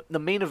be in the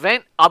main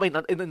event,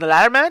 in the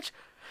ladder match,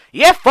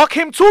 yeah, fuck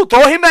him too.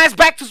 Throw him ass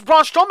back to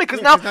Braun Strowman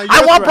because now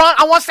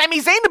I want Sami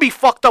Zayn to be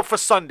fucked up for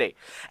Sunday.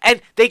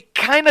 And they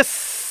kind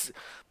of,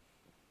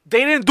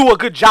 they didn't do a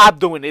good job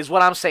doing it is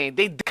what I'm saying.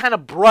 They kind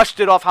of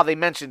brushed it off how they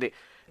mentioned it.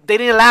 They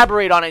didn't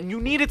elaborate on it. And you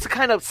needed to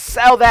kind of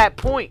sell that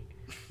point.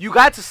 You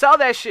got to sell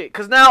that shit.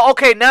 Because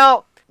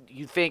now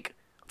you think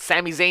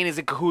Sami Zayn is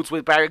in cahoots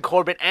with Baron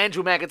Corbin and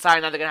Drew McIntyre.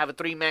 Now they're going to have a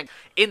 3-man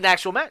in the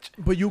actual match.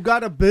 But you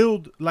got to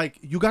build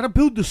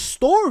the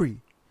story.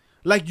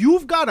 Like,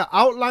 you've got to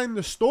outline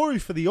the story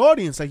for the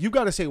audience. Like, you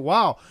got to say,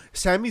 wow,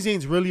 Sami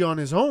Zayn's really on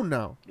his own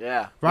now.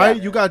 Yeah. Right?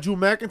 Yeah. You got Drew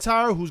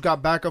McIntyre, who's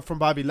got backup from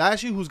Bobby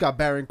Lashley, who's got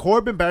Baron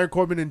Corbin. Baron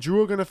Corbin and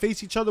Drew are going to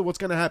face each other. What's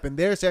going to happen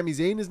there? Sami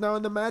Zayn is now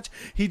in the match.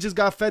 He just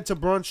got fed to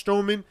Braun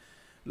Strowman.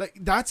 Like,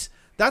 that's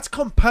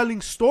compelling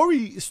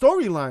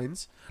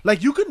storylines.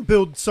 Like, you can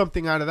build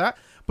something out of that,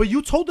 but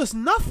you told us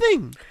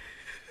nothing.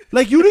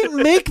 Like, you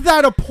didn't make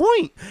that a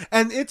point.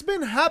 And it's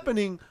been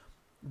happening.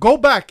 Go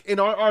back in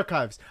our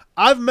archives.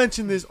 I've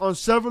mentioned this on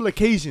several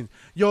occasions.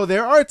 Yo,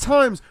 there are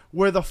times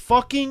where the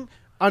fucking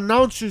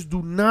announcers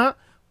do not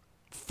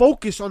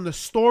focus on the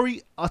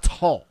story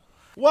at all.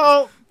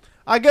 Well,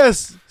 I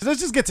guess let's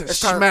just get to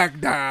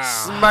Smackdown.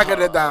 Smack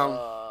it down.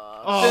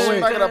 Oh, wait.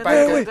 Smack it up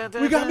back Wait.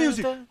 in. We got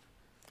music.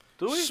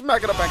 Do we?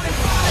 Smack it up back in.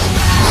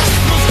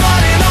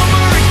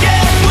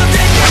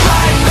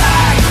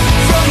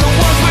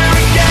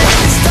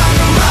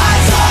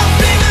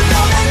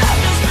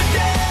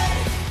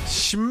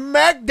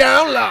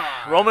 Smackdown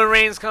Live. Roman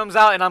Reigns comes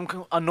out and I'm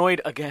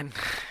annoyed again.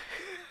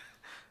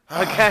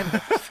 Again.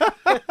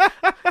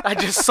 I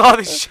just saw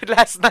this shit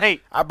last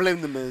night. I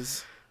blame the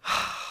Miz.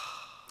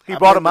 He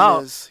brought him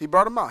out. He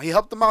brought him out. He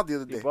helped him out the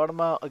other day. He brought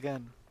him out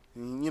again.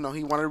 You know,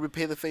 he wanted to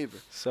repay the favor.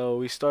 So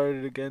we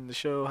started again the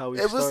show how we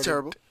started. It was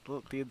terrible.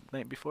 The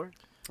night before.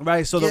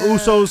 Right, so the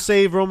Usos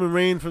saved Roman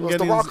Reigns from It was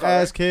getting the his wild card,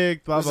 ass right?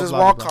 kicked. Blah, This blah, is blah,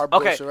 wild blah. card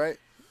Okay. bullshit, right?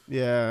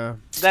 Yeah.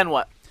 Then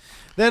what?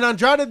 Then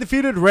Andrade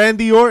defeated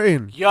Randy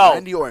Orton. Yo.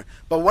 Randy Orton.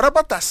 But what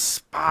about that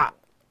spot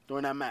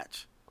during that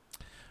match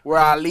where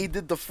Ali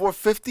did the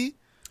 450?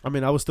 I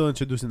mean, I was still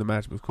introducing the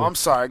match, but it was cool. I'm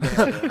sorry. Go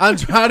ahead.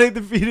 Andrade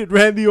defeated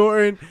Randy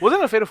Orton.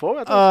 Wasn't it a fatal four?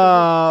 I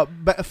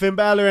thought Finn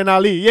Balor and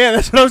Ali. Yeah,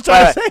 that's what I was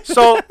trying to say.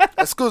 So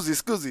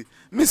Scusi.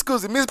 Miss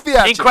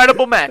Piachi.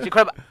 incredible match.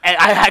 Incredible. And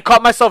I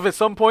caught myself at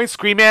some point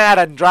screaming at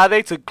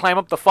Andrade to climb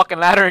up the fucking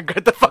ladder and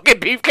get the fucking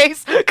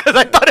briefcase because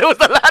I thought it was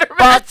a ladder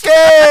match.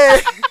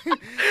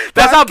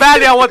 That's how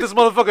badly I want this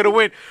motherfucker to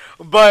win.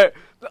 But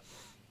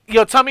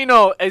yo, tell me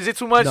no. Is it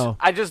too much? No.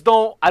 I just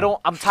don't.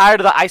 I'm tired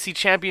of the IC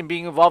champion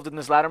being involved in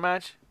this ladder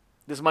match.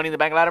 This Money in the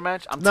Bank ladder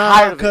match. I'm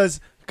tired of it.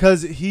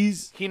 Because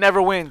he never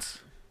wins.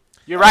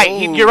 You're right.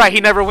 You're right.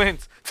 He never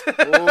wins.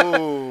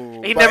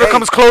 He never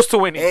comes close to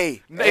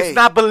winning. It's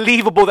not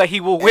believable that he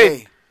will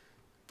win.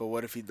 But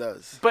what if he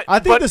does? But I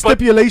think the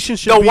stipulation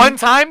should the be one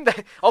time.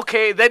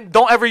 Okay, then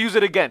don't ever use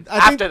it again.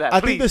 I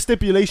Please. think the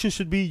stipulation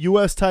should be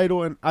U.S.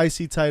 title and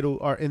IC title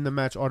are in the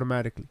match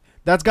automatically.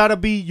 That's got to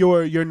be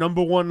your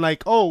number one.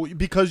 Like, oh,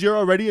 because you're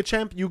already a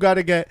champ, you got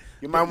to get.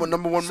 You might want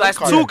number one. So that's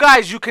two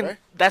guys you can. Right?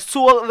 That's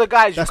two other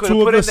guys you could have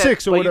put in there.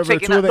 Six or whatever.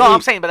 No,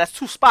 I'm saying, but that's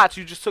two spots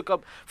you just took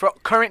up for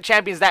current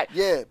champions. That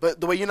yeah,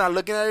 but the way you're not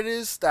looking at it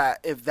is that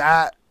if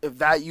that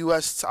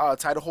U.S.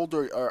 Title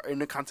holder or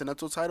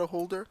Intercontinental title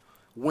holder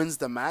wins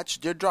the match,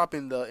 they're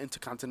dropping the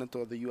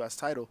Intercontinental or the U.S.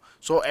 title.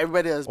 So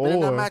everybody that's been in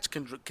that match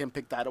can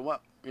pick that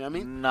up. You know what I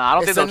mean? No, I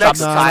don't think they'll drop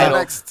the title.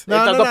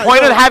 The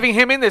point of having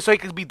him in there so he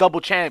can be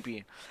double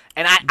champion.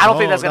 And I don't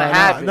think that's going to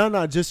happen.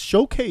 No, just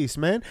showcase,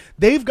 man.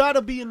 They've got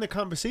to be in the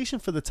conversation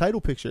for the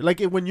title picture. Like,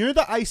 when you're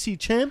the IC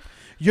champ,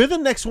 you're the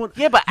next one.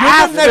 Yeah, but you're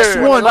after. the next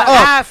one but up,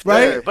 after,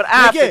 right? But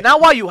after. Like,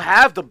 not while you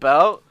have the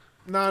belt.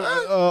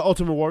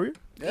 Ultimate Warrior.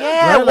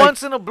 Yeah, right?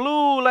 once in a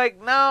blue.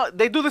 Like, now,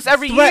 they do this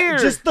every year.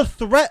 Just the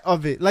threat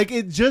of it. Like,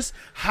 it just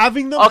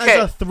having them as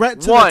a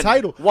threat to the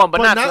title. But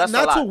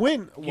not to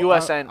win.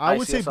 US and I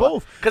would say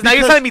both. Because now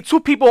you're telling me two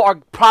people are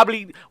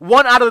probably,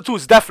 one out of the two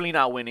is definitely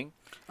not winning.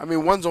 I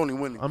mean, one's only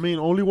winning. I mean,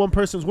 only one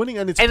person's winning,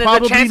 and it's and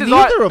probably the chances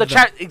neither of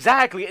them.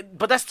 Exactly.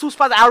 But that's two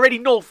spots I already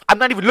know. I'm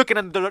not even looking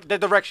in the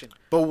direction.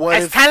 But what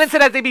as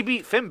talented as they may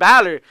be, Finn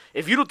Balor,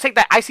 if you don't take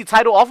that IC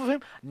title off of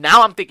him,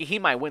 now I'm thinking he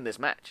might win this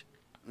match.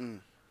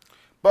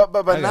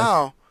 But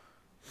now,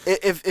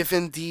 if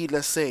indeed,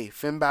 let's say,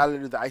 Finn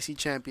Balor, the IC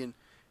champion,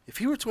 if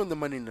he were to win the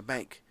Money in the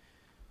Bank,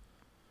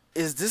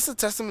 is this a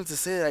testament to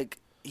say, like,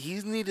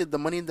 he's needed the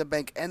Money in the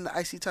Bank and the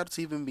IC title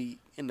to even be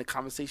in the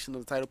conversation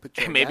of the title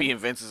picture? Maybe in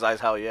Vince's eyes,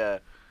 hell yeah.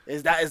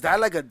 Is that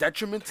like a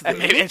detriment to the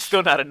image? It's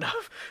still not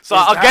enough. So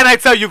again, I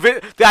tell you,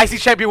 the IC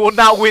champion will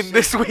not win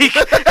this week.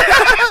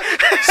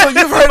 So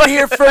you've heard it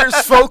here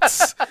first,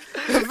 folks.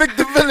 Vic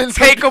the Villain.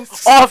 Take them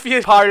off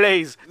your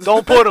parlays.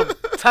 Don't put them.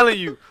 I'm telling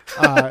you.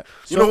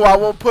 You know who I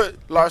won't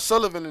put? Lars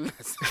Sullivan in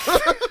this.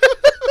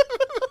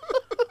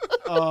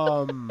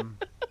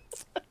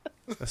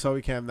 That's how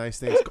we can have nice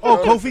things.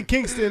 Oh, Kofi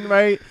Kingston,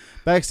 right?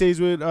 Backstage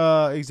with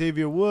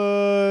Xavier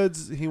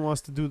Woods. He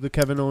wants to do the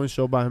Kevin Owens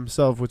show by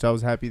himself, which I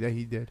was happy that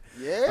he did.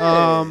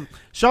 Yeah.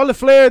 Charlotte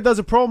Flair does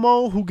a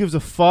promo. Who gives a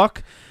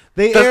fuck?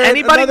 Does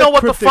anybody know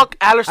what the fuck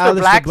Aleister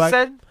Black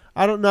said?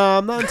 I don't know.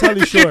 I'm not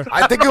entirely sure.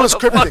 I think it was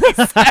cryptic.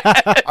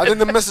 I think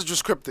the message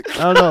was cryptic.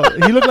 I don't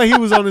know. He looked like he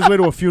was on his way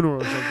to a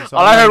funeral or something. So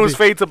all I heard was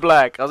fade to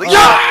black. I was like, yeah!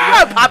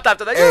 I popped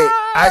after that. Hey,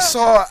 I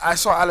saw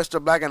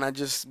Aleister Black, and I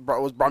just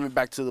brought me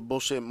back to the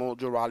bullshit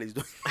Mojo Rawley's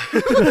doing.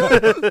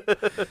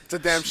 It's a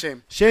damn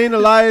shame. Shane,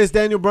 Elias,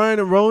 Daniel Bryan,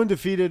 and Rowan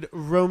defeated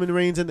Roman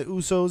Reigns and the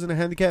Usos in a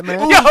handicap match.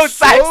 Yo,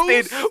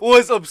 Saxton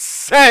was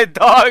upset,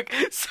 dog.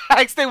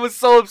 Saxton was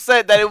so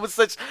upset that it was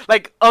such,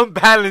 like,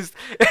 unbalanced.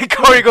 And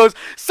Corey goes,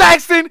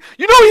 Saxton,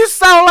 you know you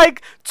sound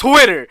like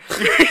Twitter.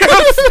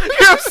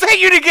 You're upset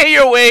you didn't get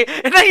your way,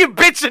 and now you're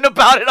bitching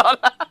about it all.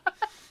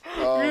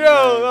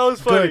 That was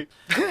funny.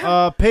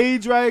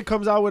 Paige, right,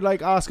 comes out with,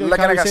 like, Oscar. Like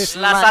Las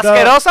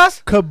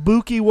Asquerosas?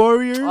 Kabuki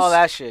Warriors. Oh,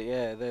 that shit.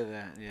 Yeah, they're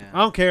that. Yeah. I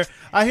don't care.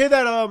 I hear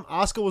that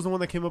Oscar was the one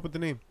that came up with the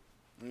name.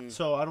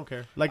 So I don't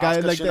care. Like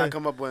Oscar I like should not that.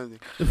 come up with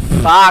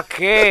anything. Pa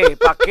qué?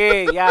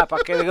 Yeah, pa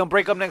qué? They're gonna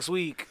break up next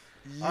week.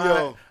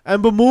 Yo.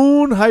 Ember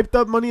Moon hyped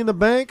up Money in the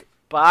Bank.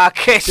 Pa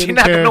qué? She's Didn't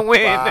not care. gonna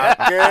win.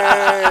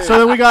 Okay. So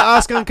then we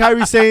got Asuka and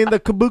Kairi saying the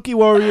Kabuki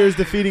Warriors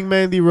defeating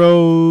Mandy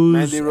Rose.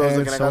 Mandy Rose and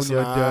looking like a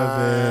Sonya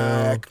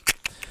snack.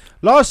 Deville.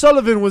 Lars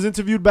Sullivan was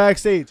interviewed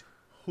backstage.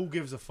 Who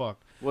gives a fuck?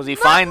 Was he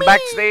fine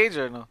backstage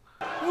or no?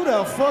 Who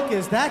the fuck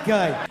is that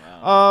guy?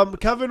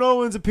 Kevin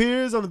Owens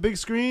appears on the big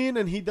screen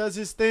and he does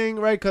his thing,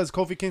 right? Because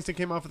Kofi Kingston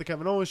came out for the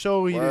Kevin Owens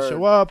show. He didn't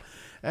show up.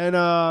 And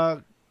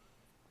how'd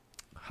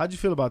you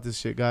feel about this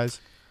shit, guys?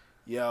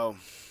 Yo.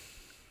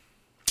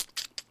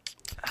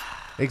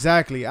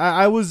 Exactly.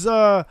 I was,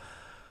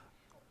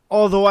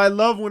 although I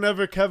love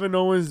whenever Kevin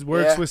Owens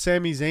works with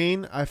Sami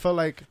Zayn, I felt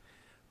like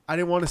I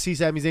didn't want to see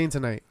Sami Zayn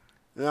tonight.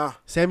 Yeah.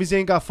 Sami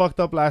Zayn got fucked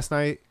up last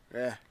night.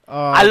 Yeah.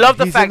 I love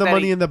the he's fact in the that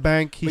Money in the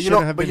Bank. He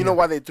shouldn't have been. But you know here.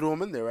 why they threw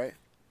him in there, right?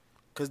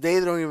 Because they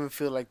don't even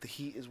feel like the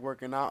heat is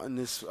working out in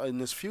this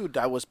feud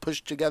that was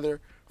pushed together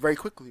very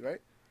quickly, right?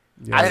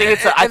 Yeah. I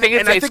think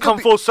it's come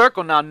it'll full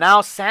circle now.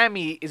 Now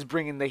Sammy is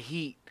bringing the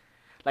heat.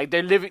 Like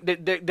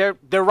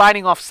they're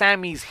riding off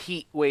Sammy's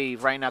heat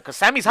wave right now because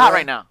Sammy's hot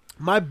right now.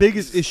 My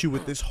biggest issue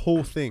with this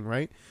whole thing,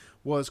 right,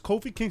 was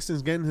Kofi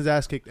Kingston's getting his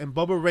ass kicked, and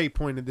Bubba Ray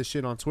pointed this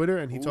shit on Twitter,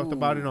 and he talked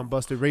about it on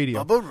Busted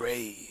Radio. Bubba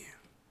Ray.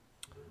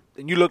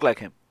 And you look like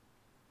him.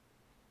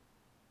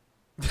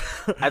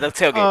 At the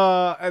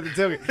tailgate. At the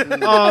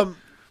tailgate.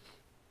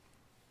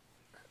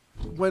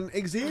 When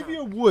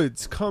Xavier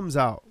Woods comes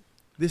out,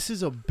 this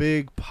is a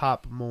big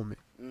pop moment.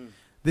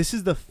 This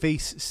is the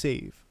face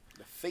save.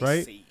 The face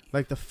right? save.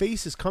 Like the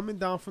face is coming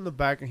down from the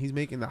back and he's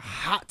making the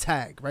hot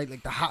tag, right?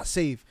 Like the hot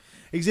save.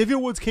 Xavier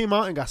Woods came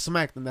out and got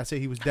smacked and that's it.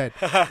 He was dead.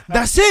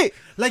 That's it.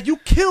 Like you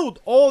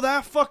killed all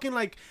that fucking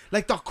like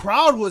the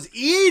crowd was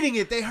eating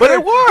it. They heard. But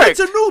it worked.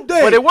 It's a new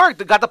day. But it worked.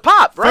 It got the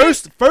pop, right?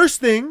 First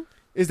thing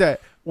is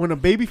that when a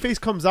baby face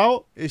comes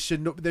out, there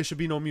should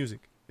be no music.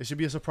 It should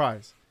be a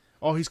surprise.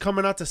 Oh, he's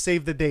coming out to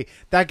save the day.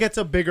 That gets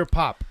a bigger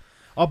pop.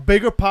 A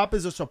bigger pop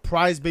is a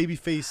surprise baby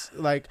face,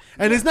 like,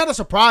 and it's not a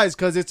surprise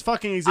because it's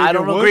fucking Xavier Woods. I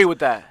don't agree with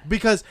that.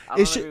 Because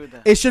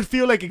it should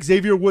feel like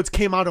Xavier Woods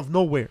came out of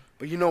nowhere.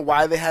 But you know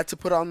why they had to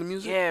put on the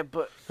music? Yeah,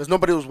 but because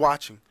nobody was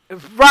watching.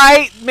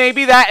 Right,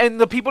 maybe that,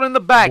 and the people in the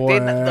back, the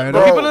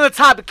Bueno. people in the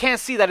top can't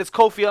see that it's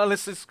Kofi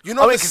unless it's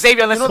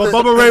Xavier. Unless But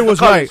Bubba Ray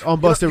was right on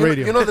Busted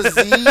Radio. You know the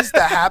Z's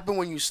that happen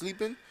when you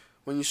sleeping,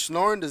 when you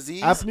snoring, the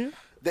Z's. Apnea?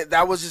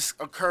 That was just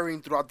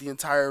occurring throughout the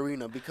entire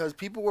arena because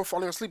people were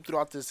falling asleep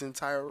throughout this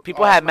entire.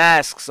 People had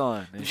masks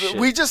on. And shit.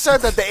 We just said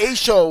that the A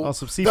show, Oh,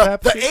 some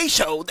CPAP the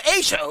shit?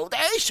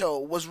 A show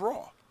was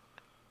Raw.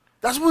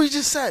 That's what we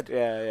just said.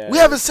 Yeah. We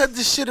haven't said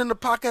this shit in the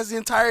podcast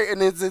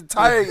in its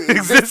entire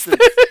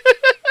existence.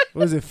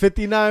 What is it,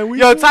 59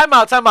 weeks? Yo, time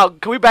out.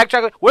 Can we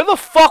backtrack? Where the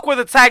fuck were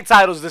the tag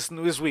titles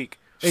this week?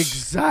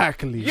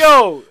 Exactly.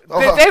 Yo,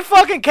 they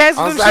fucking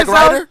canceled them shits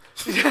out.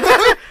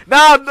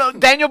 No,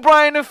 Daniel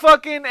Bryan and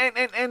fucking and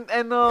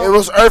it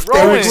was Earth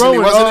Day Rowan. recently,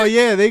 wasn't it?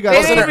 Yeah, they got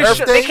Wasn't it Earth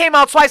Day? They came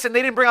out twice and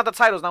they didn't bring out the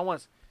titles, not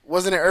once.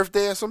 Wasn't it Earth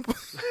Day at some point?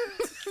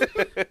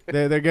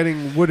 They're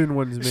getting wooden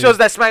ones, man. Shows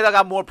that SmackDown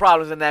got more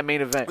problems than that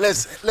main event.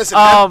 Listen,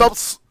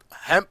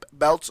 hemp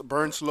belts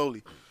burn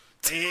slowly.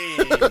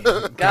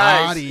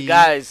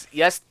 Guys,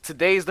 yes,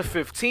 today's the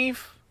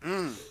 15th.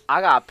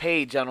 I got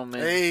paid, gentlemen.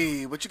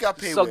 Hey, what you got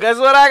paid So with? guess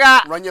what I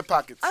got? Run your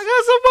pockets. I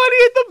got some money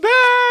in the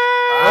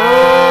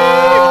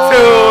bank.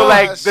 Too,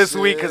 like this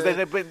week, because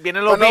they've been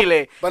in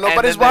Lobile. But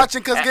nobody's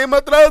watching because Game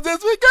of Thrones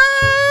this weekend.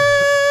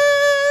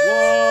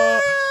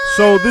 What?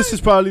 So this is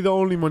probably the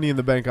only Money in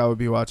the Bank I would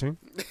be watching.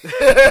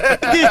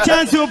 The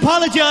chance to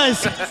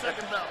apologize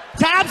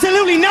to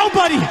absolutely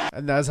nobody.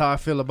 And that's how I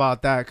feel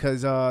about that,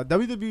 because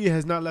WWE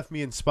has not left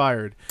me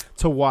inspired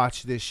to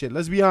watch this shit.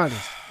 Let's be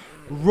honest.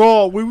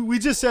 Raw, we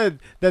just said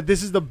that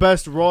this is the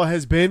best Raw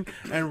has been,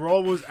 and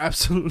Raw was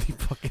absolutely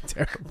fucking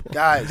terrible.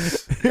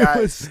 Guys. It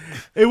was.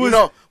 You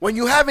know, when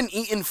you haven't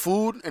eaten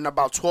food in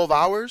about 12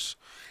 hours,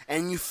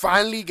 and you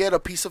finally get a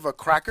piece of a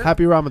cracker,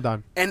 Happy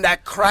Ramadan. and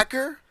that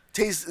cracker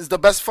is the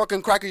best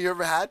fucking cracker you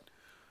ever had,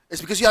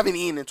 it's because you haven't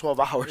eaten in 12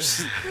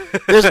 hours.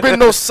 There's been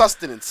no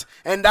sustenance.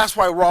 And that's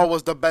why Raw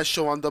was the best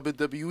show on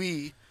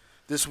WWE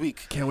this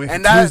week. Can't wait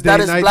and for that Tuesday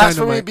is night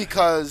blasphemy Dynamite.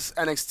 because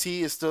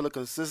NXT is still a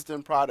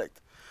consistent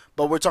product.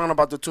 But we're talking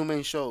about the two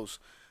main shows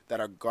that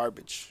are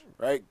garbage,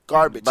 right?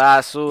 Garbage.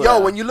 Basura. Yo,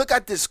 when you look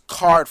at this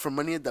card for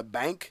Money in the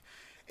Bank,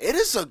 it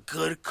is a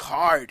good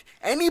card.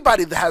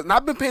 Anybody that has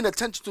not been paying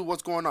attention to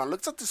what's going on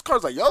looks at this card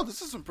is like, yo,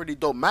 this is some pretty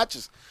dope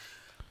matches.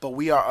 But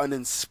we are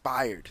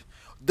uninspired.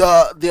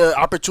 The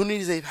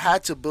opportunities they've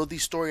had to build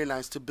these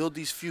storylines, to build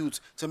these feuds,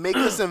 to make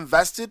us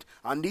invested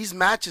on these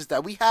matches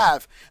that we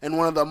have in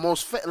one of the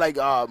most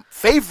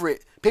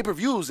favorite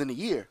pay-per-views in the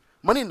year.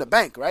 Money in the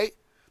Bank, right?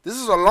 This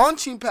is a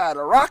launching pad, a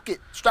rocket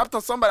strapped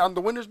on somebody on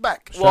the winner's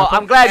back. Well,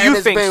 I'm glad And you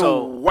it's think been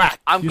so. whacked.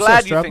 I'm You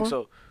glad said you think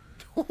strap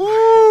so.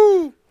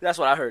 Woo! That's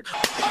what I heard.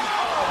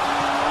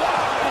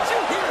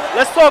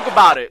 Let's talk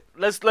about it.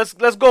 Let's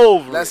go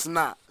over Let's it.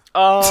 not.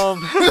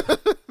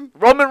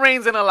 Roman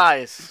Reigns and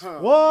Elias.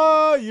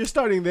 What? You're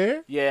starting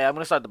there? Yeah, I'm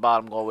gonna start at the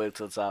bottom, go all the way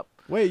to the top.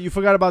 Wait, you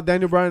forgot about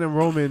Daniel Bryan and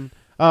Rowan.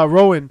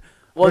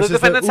 Well, they're versus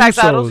defending the tag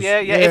titles. Usos.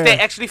 Yeah. If they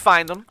actually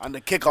find them. On the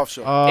kickoff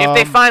show. If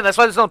they find, that's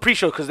why there's no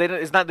pre-show because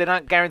they're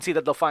not guaranteed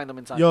that they'll find them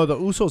in time. Yo, the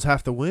Usos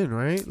have to win,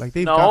 right? Like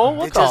they've No, got.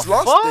 what They just the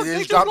lost. fuck? They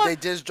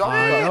just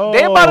dropped.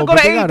 They about to go but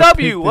to they gotta AEW.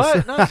 pick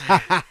What? this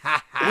No.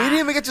 We didn't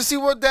even get to see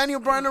what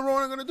Daniel Bryan and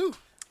Rowan are gonna do.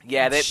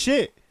 Yeah,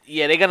 Shit.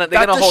 Yeah, they're gonna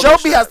Dr. hold.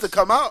 Shelby has to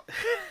come out.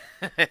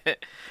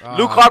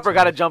 Luke Harper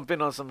got to jump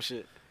in on some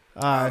shit.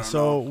 All right,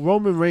 so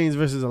Roman Reigns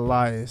versus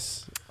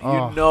Elias.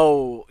 You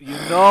know.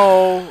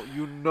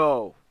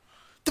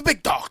 The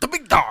big dog.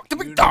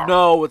 You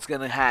know what's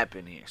gonna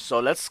happen here. So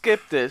let's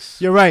skip this.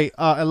 You're right.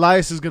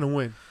 Elias is gonna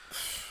win.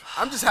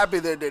 I'm just happy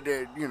they're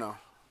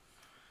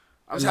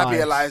I'm just happy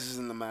Elias is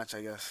in the match,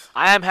 I guess.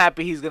 I am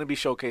happy he's gonna be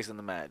shokased in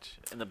the match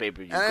in the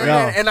pay-per-view.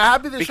 And I'm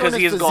happy they're Because showing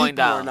he his is going physique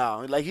more down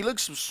now. Like he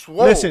looks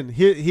swole. Listen,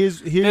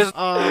 here's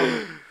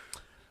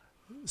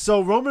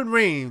so Roman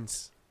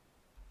Reigns,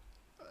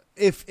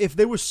 if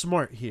they were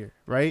smart here,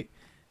 right?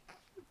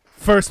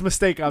 First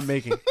mistake I'm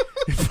making.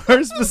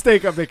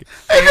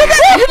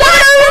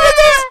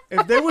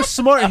 If they were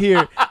smart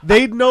here,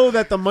 they'd know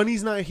that the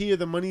money's not here.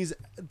 The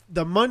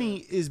money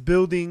is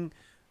building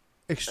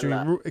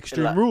extreme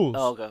rules.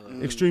 Oh,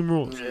 okay. Extreme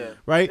rules, Yeah.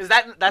 right? Is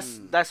that's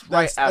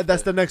right after.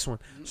 That's the next one.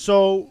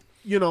 So,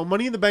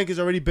 Money in the Bank is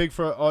already big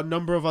for a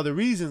number of other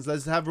reasons.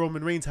 Let's have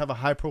Roman Reigns have a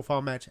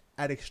high-profile match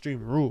at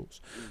Extreme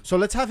Rules. So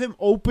let's have him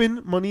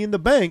open Money in the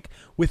Bank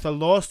with a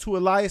loss to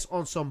Elias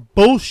on some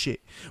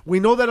bullshit.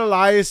 We know that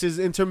Elias is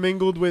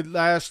intermingled with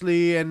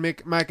Lashley and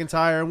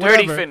McIntyre and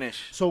whatever. Dirty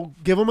finish. So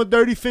give him a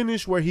dirty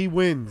finish where he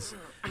wins.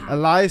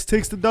 Elias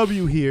takes the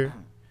W here.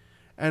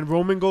 And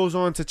Roman goes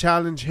on to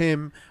challenge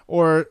him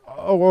or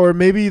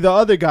maybe the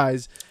other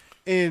guys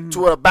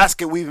to a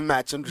basket weaving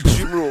match under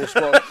Extreme Rules,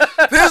 bro.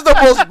 This is the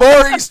most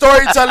boring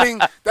storytelling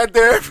that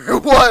there ever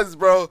was,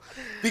 bro.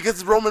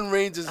 Because Roman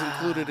Reigns is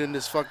included in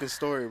this fucking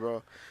story,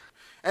 bro.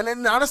 And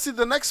then honestly,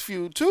 the next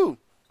feud too,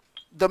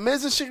 The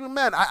Miz and Shane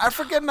McMahon. I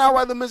forget now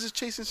why The Miz is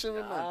chasing Shane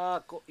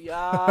McMahon.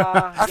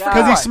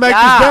 Because he smacked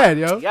his dad,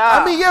 yo. Yeah,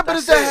 I mean, but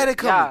his dad had it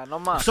coming. Yeah, no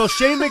man. So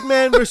Shane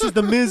McMahon versus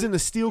The Miz in a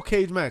steel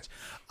cage match.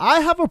 I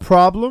have a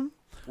problem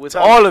with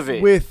all of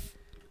it.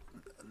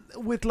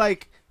 With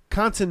like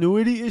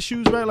continuity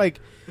issues, right?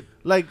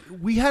 Like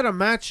we had a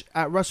match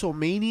at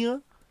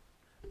WrestleMania.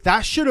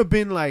 That should have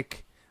been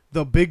like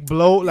the big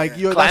blow. Like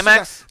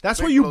climax.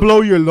 That's where you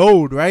blow your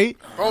load, right?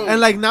 Oh. And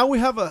like now we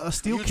have a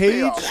steel Huge cage.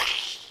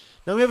 payoff.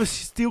 Now we have a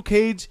steel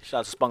cage. Shout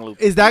out to Spung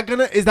Loop. Is that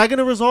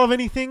gonna resolve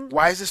anything?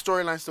 Why is this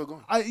storyline still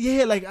going?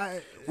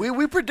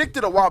 We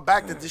predicted a while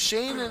back that the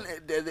Shane and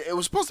it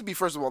was supposed to be,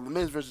 first of all, The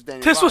Miz versus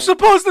Daniel This Bryan. was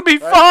supposed to be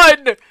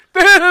fun. This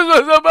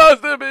was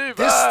supposed to be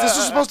fun. This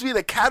was supposed to be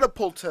the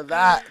catapult to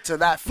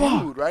that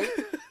feud, right?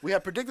 We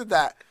had predicted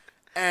that,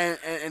 and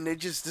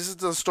this is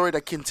the story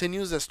that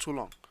continues. That's too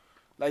long.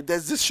 Like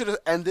this should have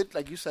ended,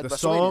 like you said. The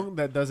song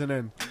that doesn't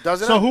end. So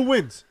end. who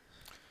wins?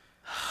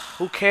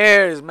 Who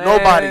cares, man?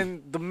 Nobody.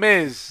 The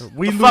Miz.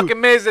 We the lose. fucking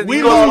Miz. And We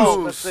he goes,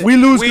 lose. that's it. We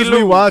lose because we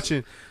lose.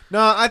 watching. No,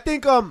 I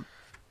think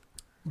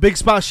Big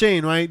Spot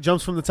Shane, right,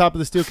 jumps from the top of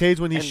the steel cage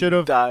when he And should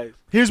have. dies.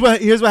 Here's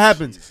what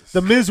happens. Jesus.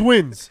 The Miz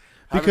wins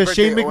Happy because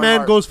birthday, Shane Owen McMahon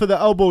Hart. goes for the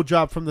elbow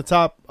drop from the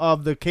top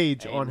of the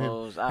cage And on he him,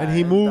 moves. and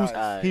he Aight, moves.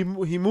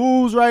 aight. He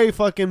moves right.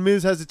 Fucking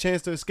Miz has a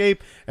chance to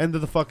escape. End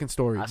of the fucking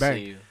story. I Bang.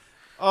 see you.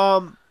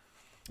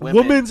 Women.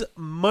 Women's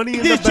Money in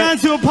the This Bank.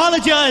 chance to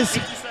apologize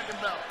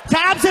to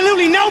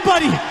absolutely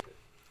nobody.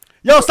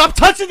 Yo, stop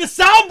touching the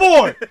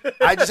soundboard.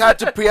 I just had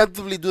to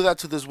preemptively do that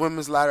to this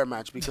women's ladder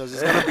match because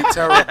it's gonna be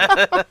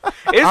terrible.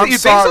 You think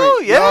so?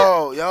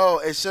 Yeah. Yo,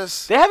 it's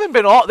just They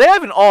haven't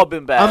all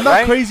been bad. I'm not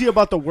right? crazy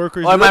about the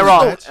workers. Or am I in this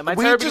wrong? match. Am I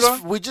terribly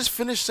wrong? we just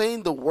finished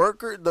saying the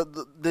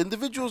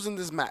individuals in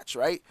this match,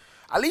 right?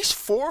 At least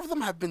 4 of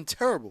them have been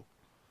terrible.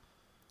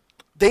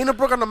 Dana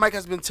Brooke on the mic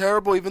has been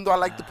terrible, even though I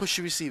like the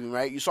pushy receiving,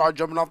 right? You saw her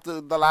jumping off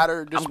the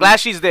ladder. I'm glad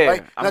she's there.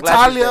 Right? I'm glad she's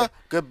Natalia, there.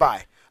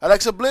 goodbye.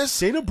 Alexa Bliss,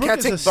 Dana Brooke can't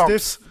is take a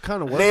bumps. stiff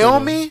kind of worker.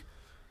 Naomi,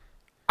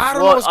 I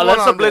don't know Well, what's going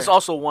Alexa on Bliss there.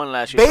 also won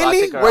last year. so I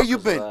Bailey, take her where out you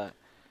 'cause of been? that.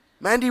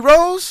 Mandy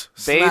Rose,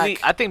 Bailey,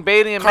 snack. I think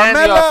Bailey and Mandy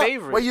Carmella, are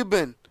favorites. where you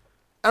been?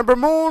 Amber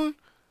Moon,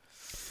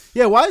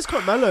 Yeah, why is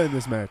Carmella in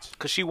this match?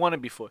 Cause she won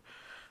it before.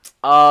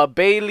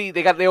 Bailey,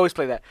 they always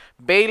play that.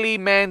 Bailey,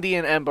 Mandy,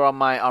 and Ember are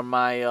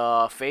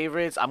my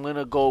favorites. I'm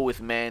gonna go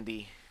with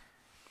Mandy.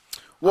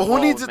 well, I'm who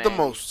going needs with it the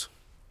Mandy. most?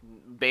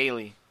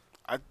 Bailey.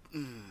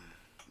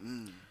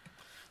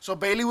 So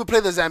Bailey would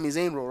play the Sami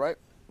Zayn role, right?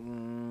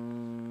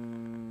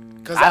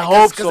 I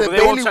hope so. Because But if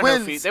they won't Bailey turn her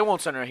wins, feet. They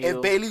won't turn her heel.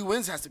 if Bailey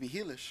wins, has to be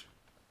heelish.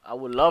 I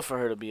would love for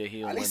her to be a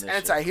heel. At and least win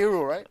this shit.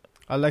 anti-hero, right?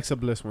 Alexa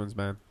Bliss wins,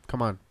 man.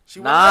 Come on.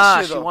 She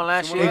Nah, she though. won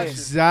last year.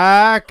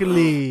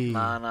 Exactly.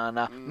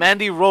 Nah.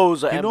 Mandy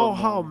Rose. Or You know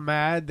Ember how Moon.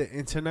 mad the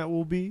internet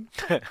will be?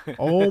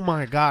 Oh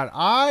my God.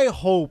 I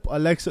hope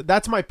Alexa,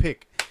 that's my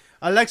pick.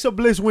 Alexa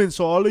Bliss wins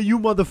so all of you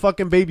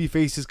motherfucking baby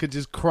faces could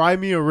just cry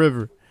me a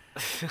river.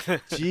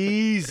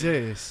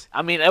 Jesus.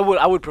 I mean, I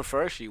would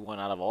prefer she won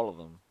out of all of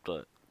them,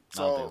 but I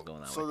don't think it's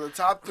going that way. So the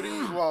top 3,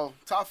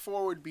 top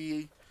 4 would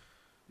be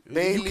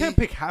Bailey. You can't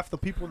pick half the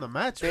people in the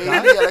match.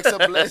 Bailey, Alexa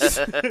Bliss,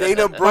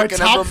 Dana Brooke, and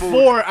top Ember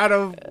Moon. 4 out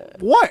of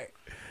what?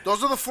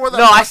 Those are the 4 that.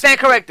 No, I stand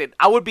corrected.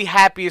 I would be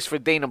happiest for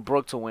Dana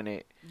Brooke to win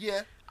it.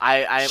 Yeah.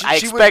 I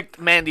expect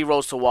Mandy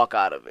Rose to walk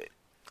out of it.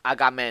 I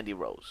got Mandy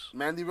Rose.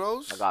 Mandy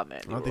Rose? I got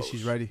Mandy Rose. I don't think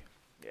she's ready.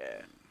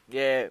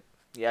 Yeah,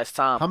 it's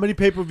time. How many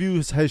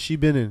pay-per-views has she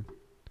been in?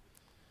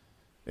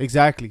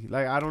 Exactly.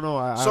 Like, I don't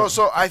know.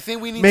 So I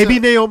think we need maybe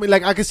Naomi.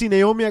 Like, I can see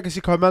Naomi. I can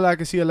see Carmella. I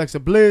can see Alexa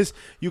Bliss.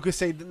 You could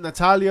say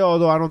Natalia,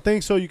 although I don't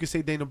think so. You could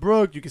say Dana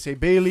Brooke. You could say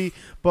Bailey.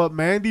 But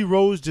Mandy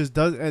Rose just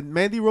does. And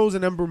Mandy Rose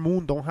and Ember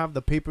Moon don't have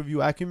the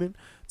pay-per-view acumen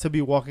to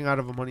be walking out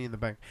of a Money in the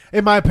Bank.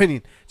 In my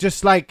opinion.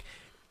 Just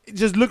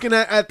looking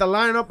at the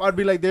lineup, I'd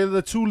be like, they're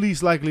the 2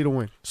 least likely to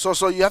win.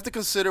 So you have to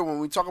consider, when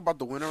we talk about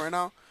the winner right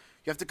now,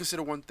 you have to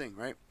consider one thing,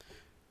 right?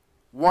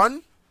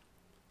 One,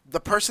 the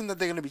person that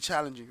they're going to be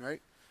challenging,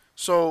 right?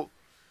 So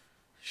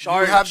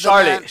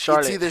Charlotte. It's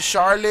either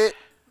Charlotte,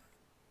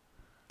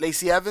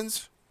 Lacey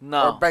Evans,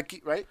 or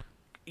Becky, right?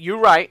 You're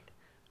right,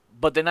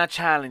 but they're not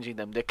challenging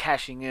them. They're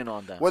cashing in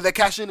on them. Well, they're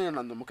cashing in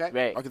on them, okay?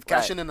 Right. Okay,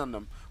 cashing in on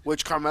them,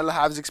 which Carmella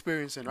has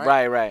experience in,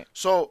 right? Right.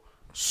 So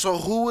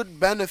who would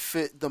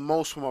benefit the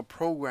most from a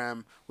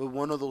program with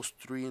one of those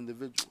 3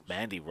 individuals?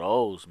 Mandy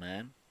Rose,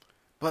 man.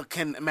 But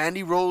can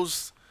Mandy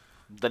Rose...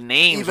 The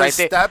names even right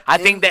there. I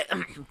think that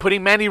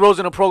putting Mandy Rose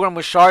in a program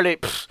with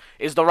Charlotte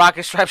is the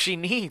rocket strap she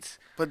needs.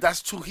 But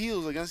that's 2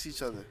 heels against each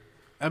other.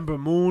 Ember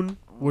Moon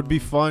would be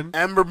fun.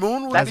 Ember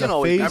Moon would that be can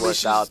always face.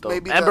 work out, though.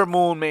 Maybe Ember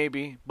Moon,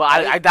 maybe. But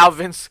I doubt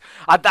Vince.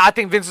 I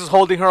think Vince is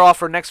holding her off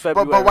for next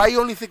February. But why are you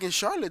only thinking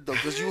Charlotte, though?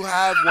 Because you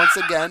have, once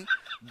again,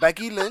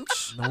 Becky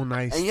Lynch. No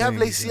nice and you have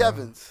things, Lacey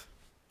Evans.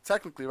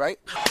 Technically, right?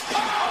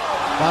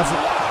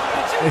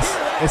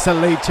 It's a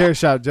late chair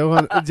shot, Joe.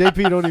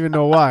 JP don't even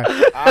know why.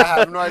 I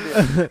have no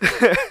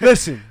idea.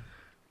 Listen.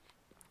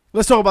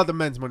 Let's talk about the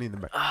men's Money in the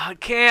Bank. I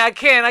can't. A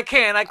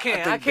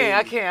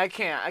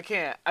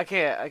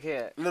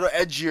little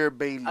edgier,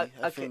 Bailey.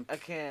 I think. I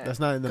can't. That's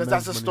not in the men's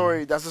Because that's a Money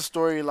story. That's a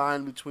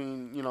storyline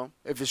between,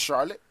 if it's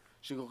Charlotte,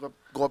 she go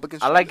up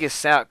against I Charlotte.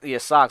 like your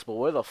socks, but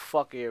where the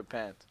fuck are your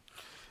pants?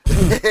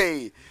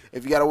 Hey,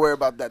 if you got to worry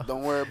about that,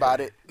 don't worry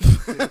about it.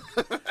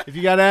 If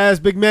you got to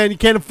ask, big man, you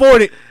can't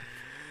afford it.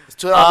 It's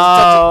 $2.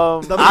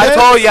 I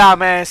told y'all,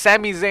 man.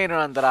 Sami Zayn or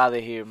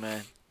Andrade here,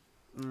 man.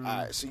 All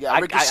right, so you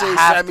got Ricochet,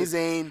 Sami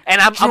Zayn,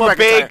 and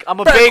I'm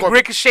a big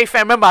Ricochet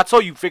fan. Remember, I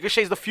told you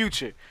Ricochet's the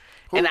future.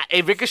 Who? And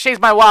Ricochet's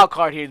my wild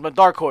card here. He's my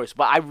dark horse.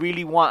 But I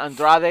really want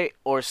Andrade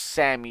or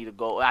Sammy to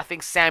go. I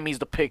think Sammy's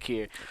the pick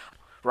here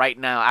right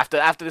now.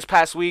 After this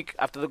past week,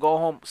 after the go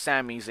home,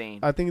 Sami Zayn.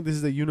 I think this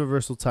is a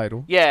universal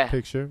title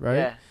picture, right?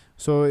 Yeah.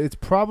 So it's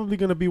probably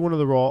going to be one of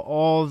the Raw.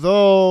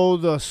 Although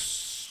the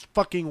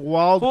fucking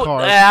wild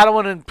card. I don't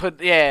want to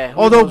put,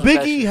 Although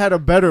Big E had a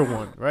better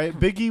one, right?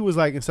 Big E was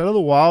like, instead of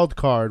the wild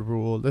card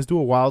rule, let's do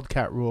a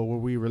wildcat rule where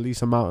we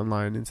release a mountain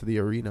lion into the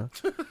arena.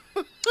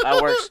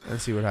 That works.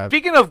 And see what happens.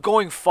 Speaking of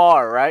going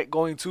far, right?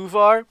 Going too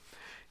far.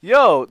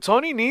 Yo,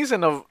 Tony Nese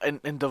and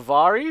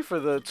Daivari for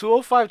the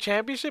 205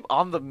 championship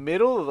on the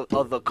middle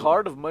of the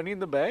card of Money in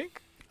the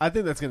Bank? I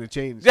think that's going to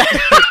change. I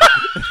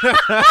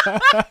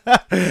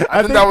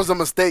think that was a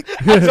mistake.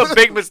 That's a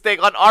big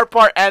mistake on our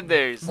part and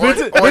theirs.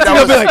 Vince will be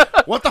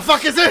like, what the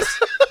fuck is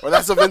this? Or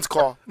that's a Vince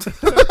call.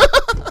 It's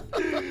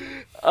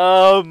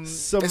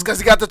because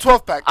he got the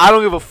 12 pack. I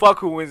don't give a fuck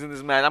who wins in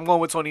this match. I'm going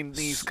with Tony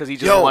Nese because he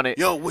just won it.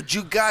 Yo, would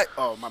you guys?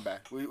 Oh, my bad.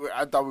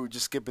 I thought we were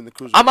just skipping the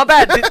cruiser. Oh, my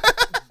bad.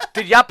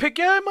 Did y'all pick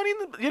your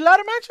your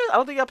ladder matches? I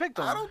don't think y'all picked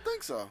them. I don't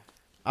think so.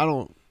 I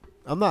don't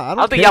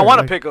think y'all want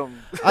to pick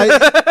them. I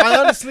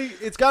honestly,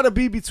 it's got to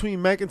be between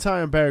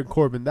McIntyre and Baron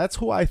Corbin. That's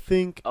who I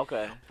think.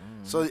 Okay.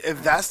 So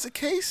if that's the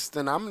case,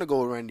 then I'm gonna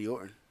go with Randy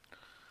Orton.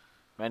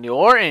 Randy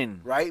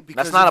Orton, right?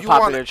 Because that's not a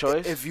popular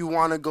choice. If you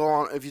want to go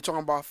on, if you're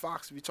talking about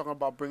Fox, if you're talking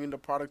about bringing the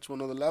product to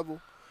another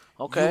level,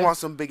 okay, you want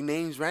some big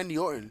names. Randy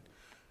Orton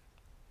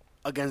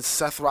against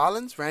Seth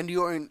Rollins. Randy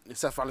Orton and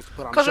Seth Rollins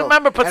put on. Because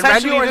remember, potentially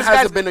and Randy Orton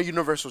hasn't been a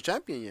Universal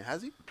Champion yet,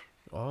 has he?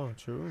 Oh,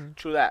 true.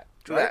 True that.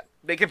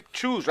 They can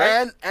choose,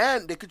 right?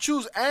 And they could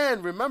choose.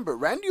 And remember,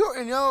 Randy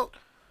Orton,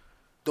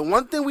 the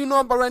one thing we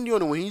know about Randy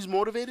Orton, when he's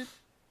motivated,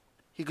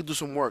 he could do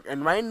some work.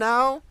 And right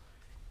now,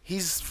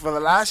 for the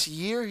last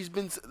year, he's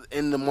been,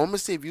 in the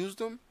moments they've used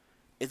him,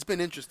 it's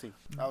been interesting.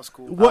 That was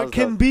cool. What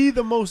can be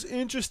the most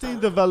interesting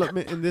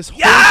development in this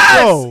whole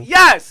show?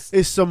 Yes!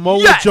 Is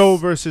Samoa Joe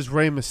versus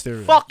Rey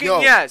Mysterio.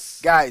 Fucking yes.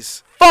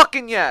 Guys.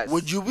 Fucking yes.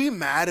 Would you be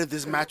mad if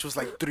this match was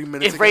like 3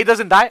 minutes If Rey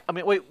doesn't die? I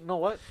mean, wait, no,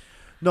 what?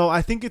 No,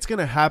 I think it's going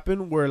to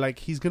happen where, like,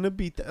 he's going to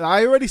beat...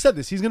 I already said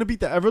this. He's going to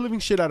beat the ever-living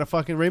shit out of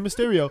fucking Rey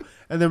Mysterio,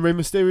 and then Rey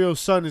Mysterio's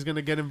son is going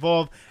to get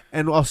involved,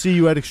 and I'll see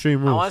you at Extreme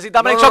Rules. I want to see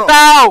Dominic choked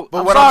out!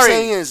 But I'm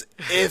saying is,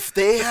 if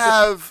they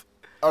have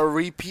a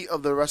repeat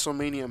of the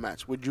WrestleMania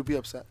match, would you be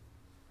upset?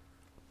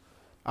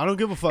 I don't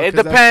give a fuck. It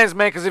depends,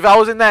 man, because if I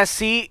was in that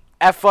seat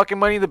at fucking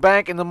Money in the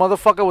Bank and the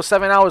motherfucker was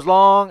 7 hours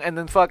long, and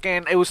then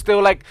fucking... It was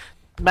still, like...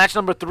 Match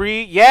number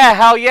 3. Yeah,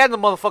 hell yeah, the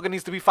motherfucker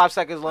needs to be 5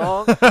 seconds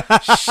long.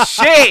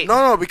 Shit.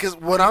 No, because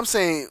what I'm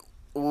saying,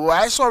 when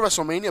I saw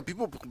WrestleMania,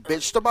 people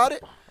bitched about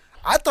it.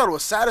 I thought it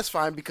was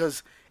satisfying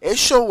because it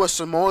showed what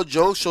Samoa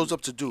Joe shows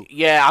up to do.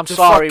 Yeah, I'm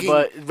sorry,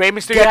 but Rey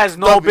Mysterio has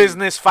no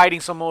business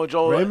fighting Samoa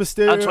Joe Rey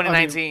Mysterio, in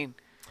 2019.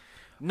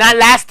 Not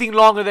lasting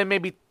longer than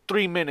maybe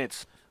 3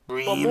 minutes.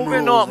 But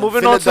moving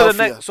on to the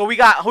next. So we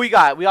got, who we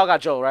got? We all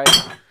got Joe, right?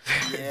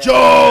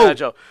 Yeah.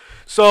 Joe!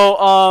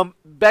 So,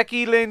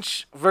 Becky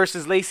Lynch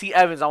versus Lacey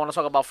Evans, I want to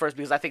talk about first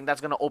because I think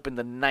that's going to open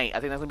the night. I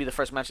think that's going to be the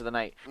first match of the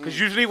night. Because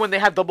usually when they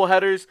have double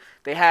headers,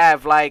 they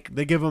have like...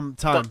 They give them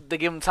time. They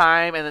give them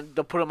time, and then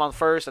they'll put them on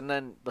first, and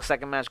then the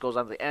second match goes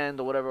on the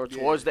end or whatever, or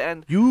towards the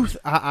end.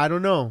 I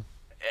don't know.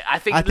 I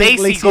think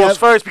Lacey goes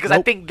first because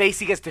I think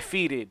Lacey gets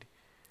defeated.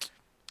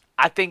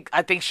 I think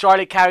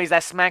Charlotte carries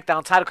that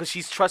SmackDown title because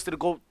she's trusted to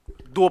go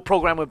do a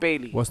program with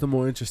Bayley. What's the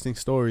more interesting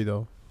story,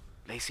 though?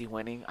 Lacey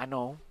winning. I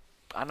know.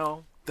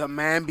 The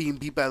man being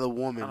beat by the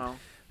woman.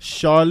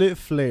 Charlotte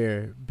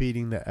Flair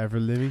beating the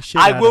ever-living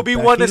shit I will be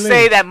one to Lynch.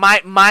 say that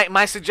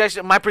my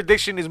suggestion, my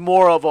prediction is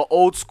more of an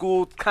old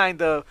school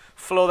kind of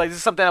flow. Like, this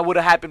is something that would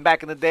have happened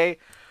back in the day.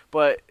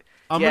 But,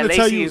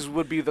 Lacey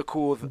would be the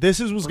cool. This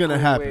is what's going to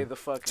happen.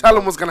 Tell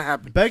them what's going to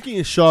happen. Becky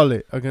and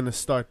Charlotte are going to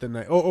start the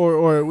night.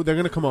 Or they're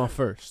going to come on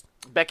first.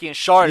 Becky and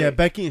Charlotte. Yeah,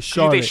 Becky and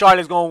Charlotte. You think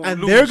Charlotte's going to lose?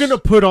 And they're going to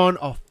put on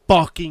a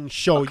fucking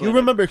show. You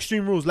remember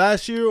Extreme Rules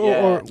last year?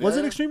 Or was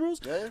it Extreme Rules?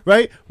 Yeah.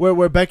 Right?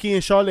 Where Becky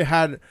and Charlotte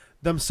had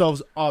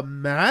themselves a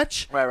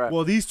match. Right.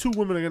 Well, these two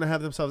women are going to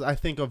have themselves, I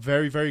think, a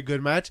very, very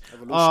good match.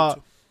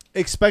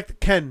 Expect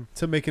Ken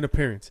to make an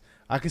appearance.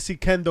 I can see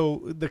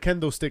the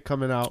kendo stick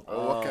coming out.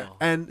 Oh, okay.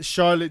 And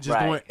Charlotte just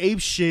going ape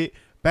shit.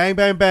 Bang,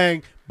 bang,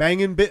 bang.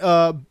 Banging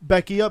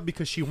Becky up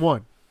because she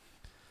won.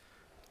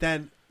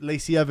 Then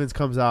Lacey Evans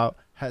comes out,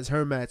 has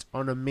her match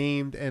on a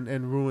maimed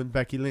and ruined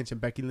Becky Lynch,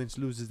 and Becky Lynch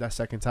loses that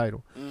second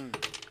title.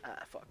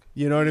 Fuck.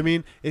 You know what I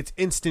mean? It's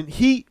instant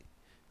heat.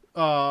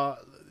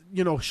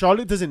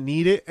 Charlotte doesn't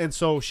need it, and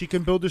so she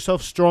can build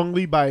herself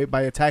strongly by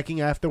attacking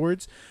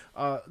afterwards.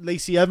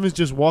 Lacey Evans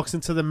just walks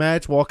into the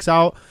match, walks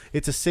out.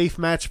 It's a safe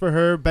match for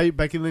her.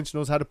 Becky Lynch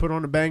knows how to put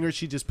on a banger.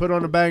 She just put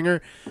on a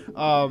banger,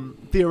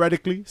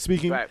 theoretically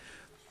speaking. Right.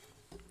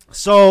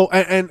 So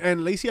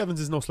and Lacey Evans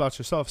is no slouch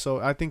herself, so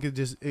I think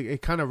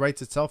it kind of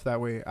writes itself that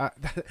way.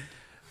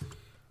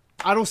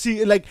 I don't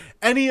see like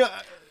any.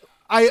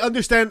 I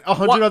understand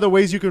 100 other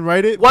ways you can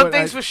write it. One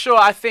thing's for sure,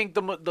 I think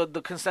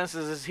the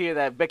consensus is here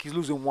that Becky's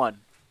losing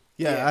one.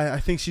 Yeah. I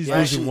think she's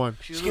losing one.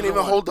 She can't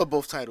even hold up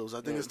both titles. I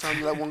think it's time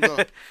to let one go.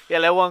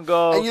 Let one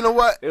go. And you know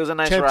what? It was a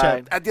nice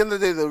ride. At the end of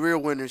the day, the real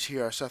winners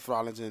here are Seth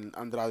Rollins and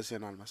Andrade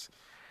Cien Almas.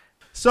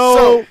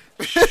 So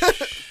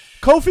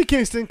Kofi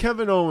Kingston,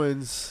 Kevin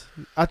Owens.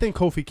 I think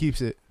Kofi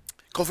keeps it.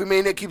 Kofi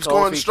Mania keeps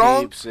going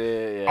strong. Keeps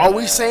it, Are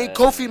we saying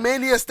Kofi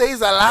Mania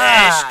stays alive?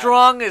 Yeah,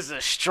 strong is a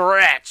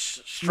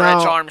stretch.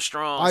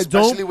 Armstrong.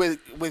 Especially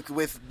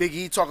with Big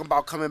E talking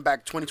about coming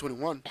back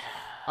 2021.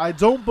 I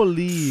don't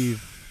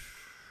believe.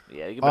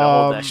 Yeah, you better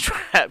hold that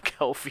strap,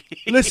 Kofi.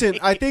 Listen,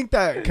 I think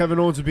that Kevin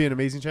Owens would be an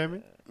amazing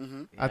champion.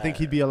 Mm-hmm. I think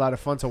he'd be a lot of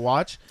fun to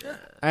watch. Yeah.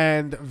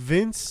 And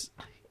Vince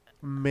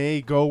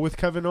may go with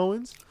Kevin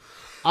Owens.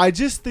 I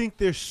just think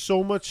there's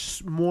so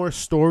much more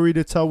story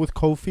to tell with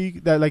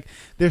Kofi that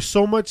there's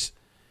so much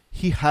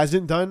he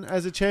hasn't done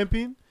as a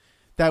champion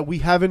that we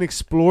haven't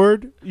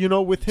explored,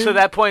 with him. To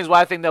that point is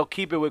why I think they'll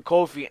keep it with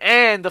Kofi.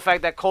 And the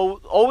fact that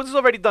Owens has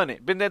already done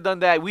it. Been there, done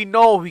that. We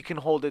know he can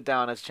hold it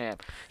down as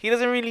champ. He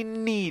doesn't really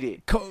need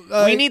it.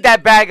 We need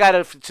that bad guy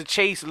to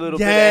chase a little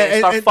bit and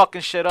start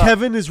fucking shit up.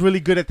 Kevin is really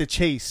good at the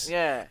chase.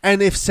 Yeah.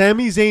 And if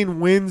Sami Zayn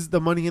wins the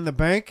Money in the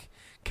Bank,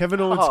 Kevin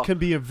Owens can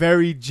be a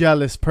very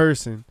jealous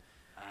person.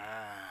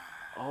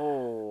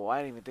 Oh, I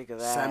didn't even think of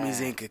that. Sami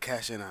Zayn could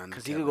cash in on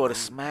because he could go to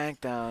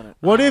SmackDown.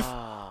 What if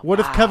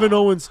Kevin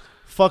Owens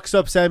fucks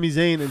up Sami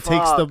Zayn and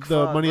takes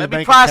the Money in the Bank? Let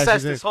me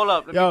process this. Hold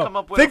up. Let me come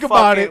up with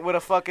a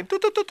fucking.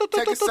 Take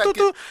a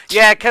second.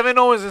 Yeah, Kevin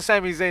Owens and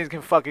Sami Zayn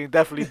can fucking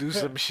definitely do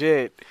some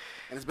shit.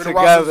 And it's been a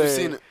while since we've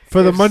seen it.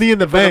 For the Money in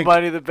the Bank. For the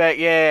Money in the Bank,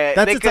 yeah.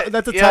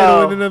 That's a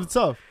title in and of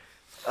itself.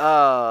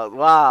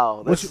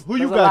 Wow. Who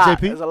you got,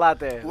 JP? There's a lot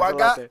there. Who I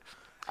got?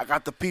 I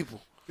got the people.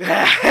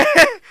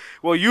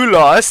 Well, you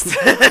lost.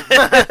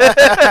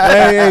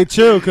 hey,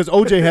 chill, because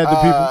OJ had the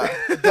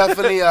people.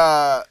 Definitely.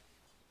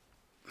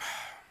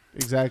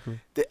 Exactly.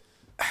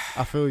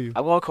 I feel you.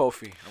 I'm going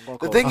Kofi.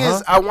 The thing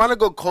is, I want to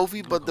go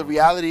Kofi, but the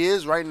reality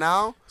is, right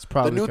now,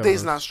 the New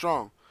Day's not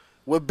strong.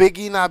 With Big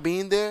E not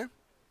being there,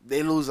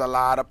 they lose a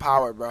lot of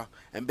power, bro.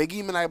 And Big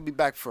E may not be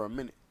back for a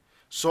minute.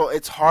 So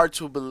it's hard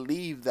to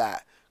believe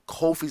that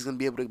Kofi's going to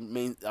be able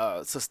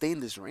to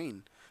sustain this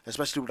reign,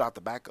 especially without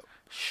the backup.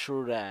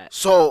 Sure that.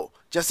 So,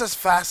 just as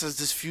fast as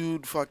this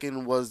feud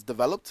fucking was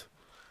developed,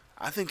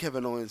 I think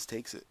Kevin Owens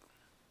takes it.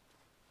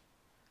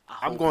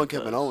 I'm going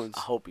Kevin Owens.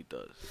 I hope he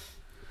does.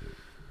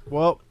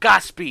 Well,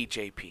 Godspeed,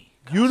 JP.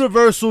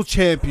 Universal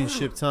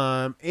Championship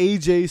time.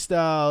 AJ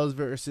Styles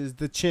versus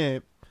the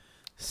champ,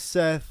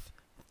 Seth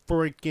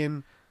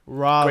freaking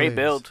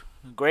Rollins.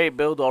 Great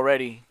build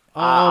already.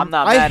 I'm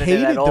not mad at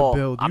it at all.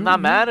 Build. I'm not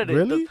mad at it.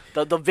 Really?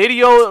 The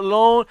video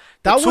alone,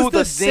 That was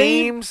the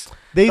same. names.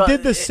 They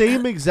did the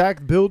same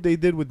exact build they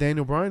did with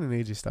Daniel Bryan and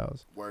AJ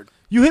Styles. Word.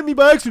 You hit me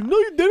by accident. No,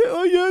 you didn't.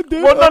 Oh, yeah, I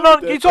did. Well, no.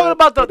 You're talking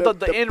about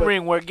the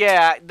in-ring work.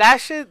 Yeah, that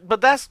shit.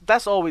 But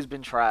that's always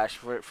been trash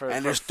for.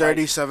 And there's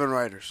 37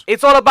 writers.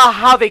 It's all about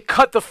how they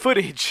cut the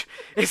footage.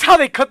 It's how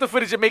they cut the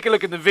footage and make it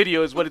look in the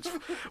video. Is what it's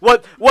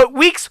what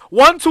weeks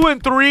 1, 2,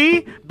 and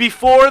 3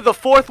 before the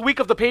 4th week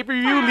of the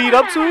pay-per-view lead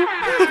up to.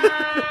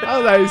 I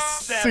was like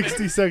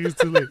 60 seconds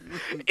too late.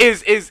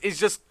 Is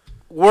just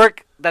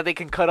work that they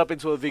can cut up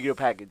into a video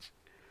package.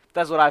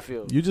 That's what I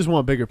feel. You just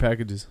want bigger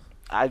packages.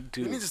 I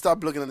do. You need to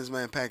stop looking at this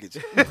man package.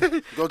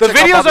 The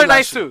videos are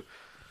nice too.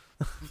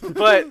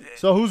 But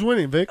so who's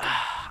winning, Vic?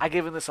 I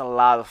given this a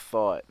lot of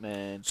thought,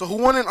 man. So who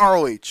won in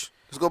ROH?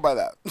 Let's go by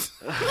that.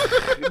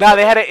 Nah,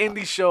 they had an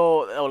indie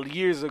show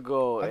years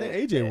ago. I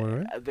think AJ won,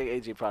 right? I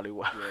think AJ probably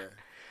won.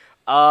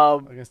 Yeah.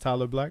 Against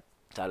Tyler Black.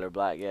 Tyler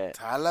Black, yeah.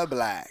 Tyler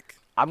Black.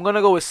 I'm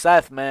gonna go with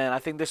Seth, man. I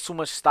think there's too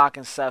much stock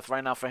in Seth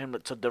right now for him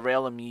to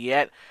derail him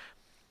yet.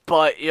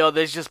 But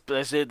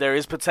there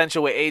is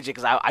potential with AJ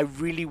because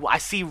I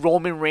see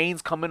Roman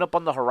Reigns coming up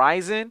on the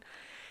horizon,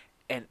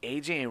 and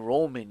AJ and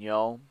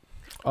Roman,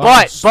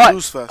 But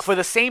for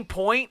the same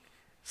point,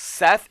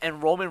 Seth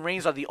and Roman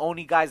Reigns are the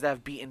only guys that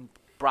have beaten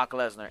Brock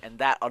Lesnar, and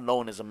that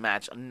alone is a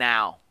match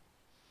now,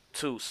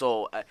 too.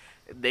 So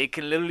they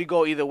can literally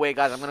go either way,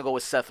 guys. I'm gonna go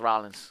with Seth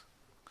Rollins.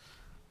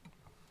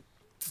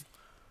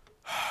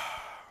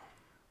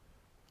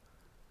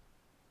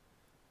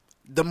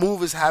 The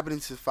move is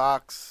happening to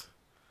Fox.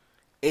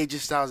 AJ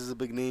Styles is a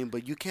big name,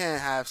 but you can't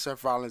have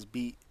Seth Rollins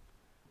beat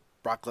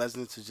Brock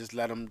Lesnar to just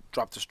let him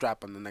drop the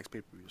strap on the next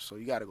pay-per-view. So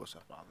you got to go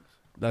Seth Rollins.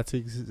 That's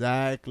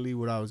exactly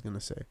what I was going to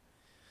say.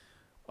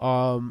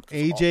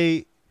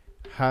 AJ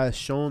has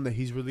shown that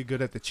he's really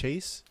good at the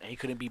chase. And he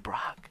couldn't beat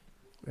Brock.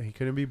 He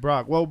couldn't beat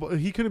Brock. Well,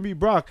 he couldn't beat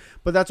Brock,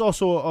 but that's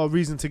also a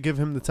reason to give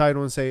him the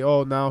title and say,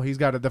 oh, now he's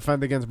got to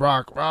defend against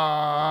Brock.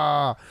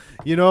 Rah!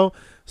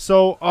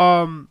 So,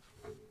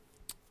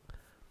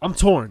 I'm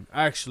torn,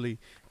 actually.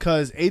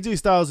 Because AJ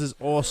Styles is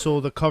also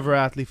the cover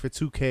athlete for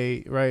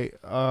 2K, right?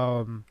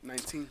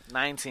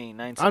 19.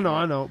 I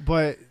know.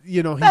 But,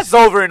 that's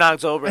over in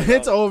October.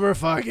 It's over.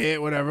 Fuck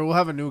it. Whatever. We'll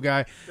have a new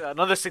guy.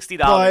 Another $60.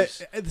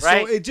 But,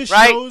 right? So it just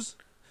shows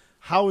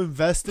how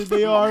invested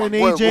they are in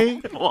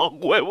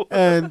AJ.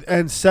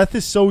 and Seth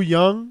is so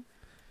young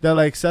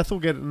that, Seth will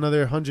get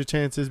another 100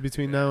 chances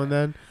between now and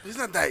then. He's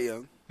not that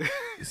young.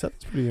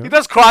 Seth's pretty young. He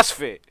does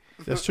CrossFit.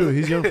 That's true.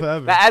 He's young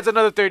forever. That adds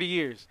another 30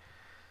 years.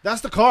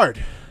 That's the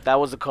card. That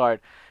was the card.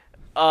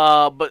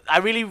 But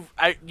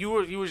you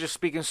were just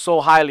speaking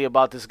so highly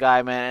about this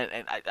guy, man,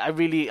 and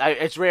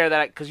it's rare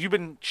that because you've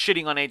been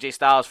shitting on AJ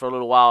Styles for a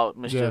little while,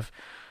 Mischief.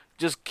 Yeah.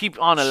 Just keep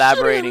on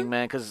elaborating,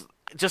 man, because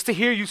just to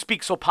hear you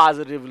speak so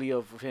positively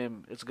of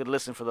him, it's a good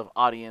listen for the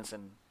audience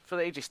and for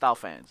the AJ Styles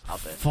fans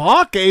out there.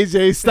 Fuck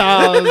AJ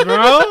Styles,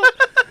 bro.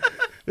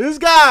 This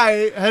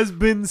guy has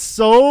been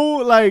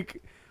so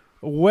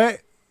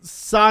wet,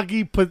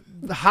 soggy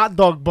hot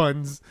dog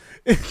buns.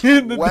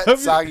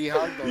 Soggy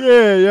hot dog.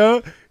 Yeah.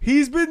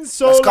 He's been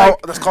so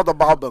that's called the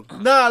barbell.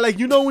 Nah,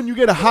 when you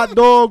get a hot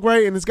dog,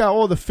 right, and it's got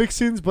all the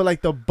fixings,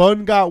 but the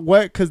bun got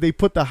wet because they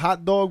put the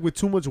hot dog with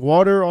too much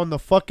water on the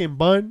fucking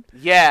bun.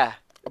 Yeah.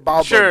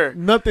 Sure.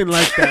 Nothing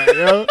like that,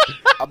 yo.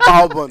 A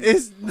bao bun.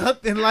 It's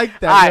nothing like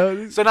that,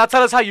 yo. So now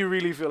tell us how you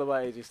really feel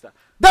about AJ Styles.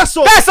 That's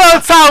all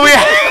the time we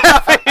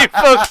have,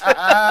 folks.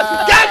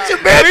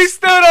 Gotcha, man. We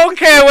still don't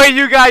care where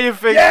you got your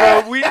fix,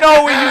 bro. We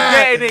know where you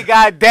getting it,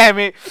 god damn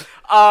it.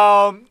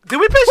 Did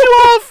we piss you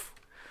off?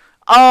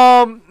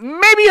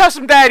 Maybe you have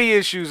some daddy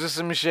issues or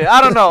some shit.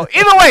 I don't know.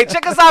 Either way,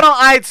 check us out on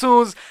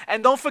iTunes.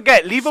 And don't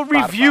forget, leave a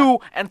review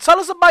and tell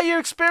us about your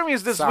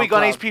experience this week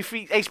on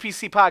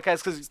HPC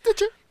Podcast.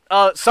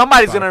 Because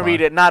somebody's going to read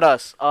it, not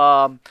us.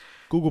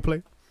 Google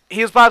Play.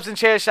 Heels, Pops, and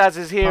Chair Shots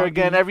is here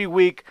again every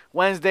week.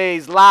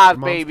 Wednesdays, live,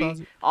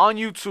 baby. On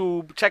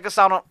YouTube. Check us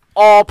out on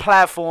all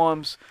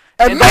platforms.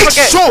 And make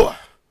sure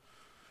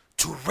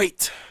to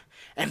rate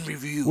and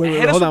review.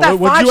 Wait, hold on.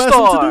 What you asked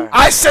him to do?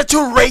 I said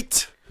to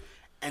rate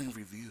and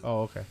review.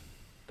 Oh, okay.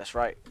 That's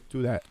right.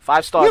 Do that.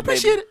 5 stars, we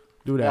appreciate it.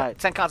 Do that. All right,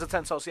 10 counts of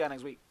 10, so see you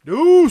next week.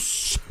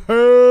 Deuces.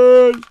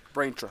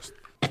 Brain trust.